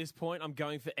angry at this point, I'm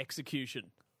going for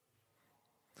execution.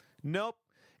 Nope.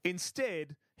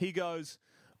 Instead, he goes,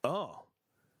 oh,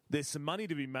 there's some money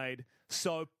to be made,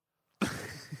 so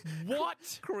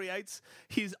What? creates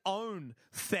his own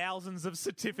thousands of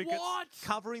certificates What?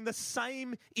 covering the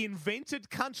same invented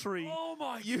country Oh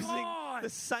my using God. the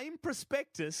same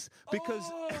prospectus because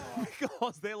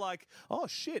because they're like, oh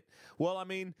shit. Well, I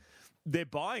mean, they're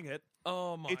buying it.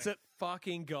 Oh my It's a-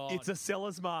 fucking God. It's a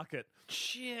seller's market.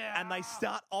 yeah. And they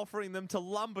start offering them to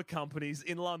lumber companies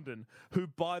in London who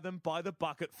buy them by the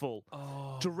bucketful,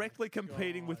 directly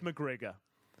competing with McGregor.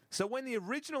 So when the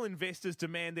original investors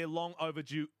demand their long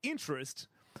overdue interest,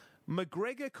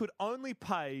 McGregor could only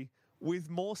pay with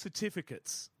more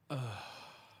certificates.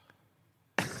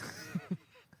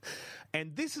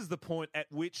 And this is the point at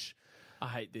which I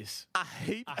hate this. I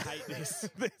hate this.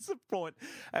 There's a point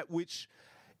at which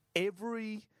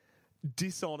every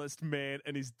dishonest man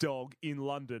and his dog in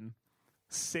London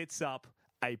sets up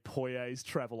a Poyes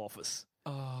travel office.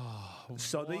 Oh,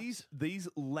 So what? these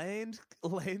land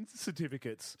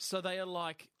certificates, So they are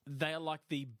like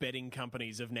the betting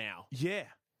companies of now. yeah.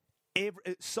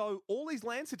 So all these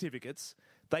land certificates,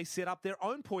 they set up their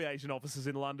own Poyasian offices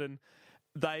in London.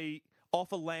 They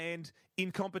offer land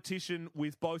in competition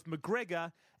with both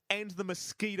McGregor and the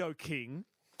Mosquito King.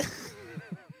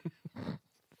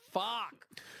 Fuck.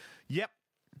 Yep.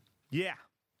 Yeah.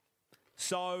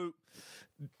 So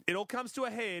it all comes to a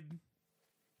head.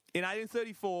 In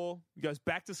 1834, he goes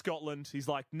back to Scotland. He's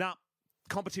like, nah,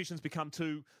 competition's become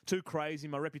too crazy.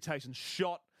 My reputation's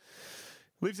shot.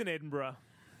 Lives in Edinburgh.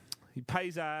 He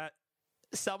pays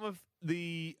some of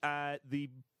the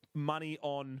money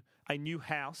on a new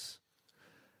house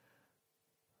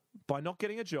by not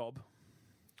getting a job,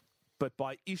 but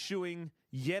by issuing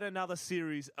yet another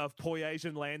series of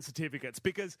Poyasian land certificates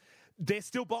because they're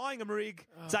still buying them, Rig.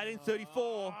 It's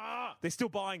 1834. They're still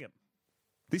buying them.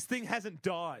 This thing hasn't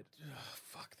died.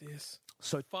 Fuck this.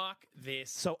 So Fuck this.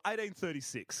 So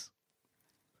 1836,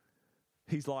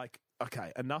 he's like,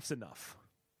 okay, enough's enough.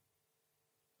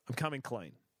 I'm coming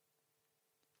clean.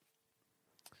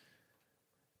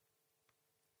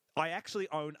 I actually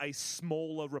own a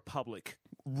smaller republic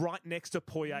right next to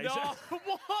Poyasia. No,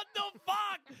 what the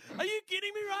fuck? Are you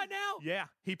kidding me right now? Yeah,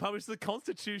 he published the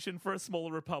Constitution for a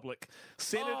smaller republic,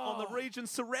 centered on the region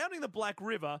surrounding the Black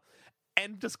River,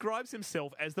 and describes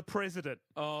himself as the president.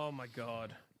 Oh my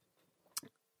God.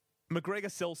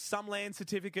 McGregor sells some land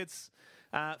certificates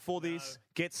for this,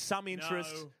 gets some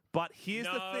interest, No. but here's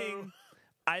the No. thing,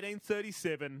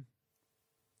 1837,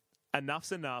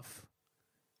 enough's enough,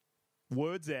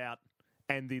 words out,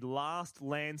 and the last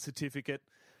land certificate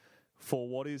for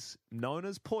what is known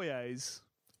as Poyes,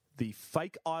 the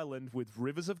fake island with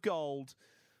rivers of gold,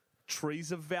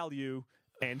 trees of value,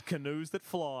 and canoes that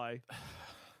fly,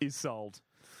 is sold.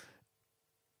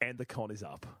 And the con is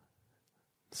up.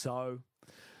 So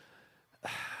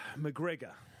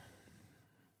McGregor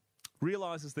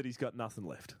realises that he's got nothing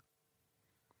left.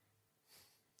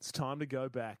 It's time to go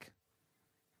back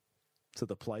to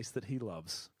the place that he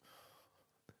loves.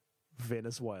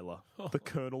 Venezuela. The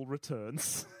Colonel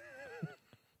returns.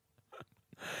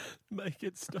 Make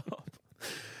it stop.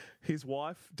 His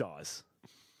wife dies.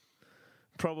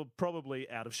 Probably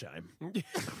out of shame.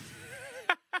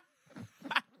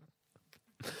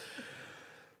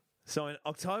 So in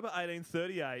October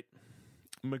 1838,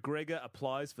 McGregor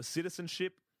applies for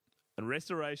citizenship and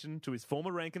restoration to his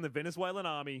former rank in the Venezuelan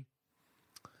army,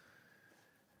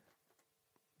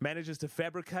 manages to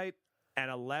fabricate an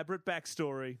elaborate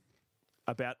backstory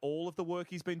about all of the work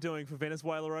he's been doing for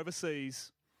Venezuela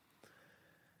overseas,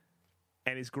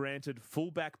 and is granted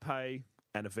full back pay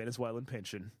and a Venezuelan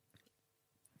pension.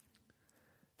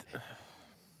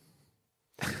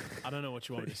 I don't know what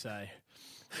you want me to say.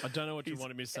 I don't know what you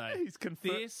wanted me to say. He's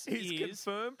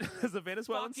confirmed as a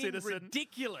Venezuelan fucking citizen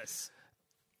ridiculous.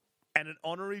 and an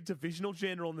honorary divisional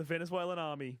general in the Venezuelan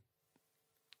army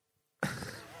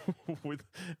with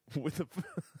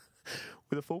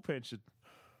a full pension.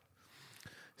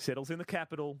 Settles in the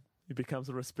capital. He becomes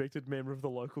a respected member of the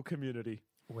local community.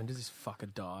 When does this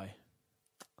fucker die?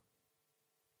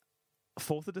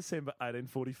 4th of December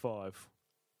 1845,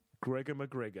 Gregor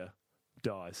McGregor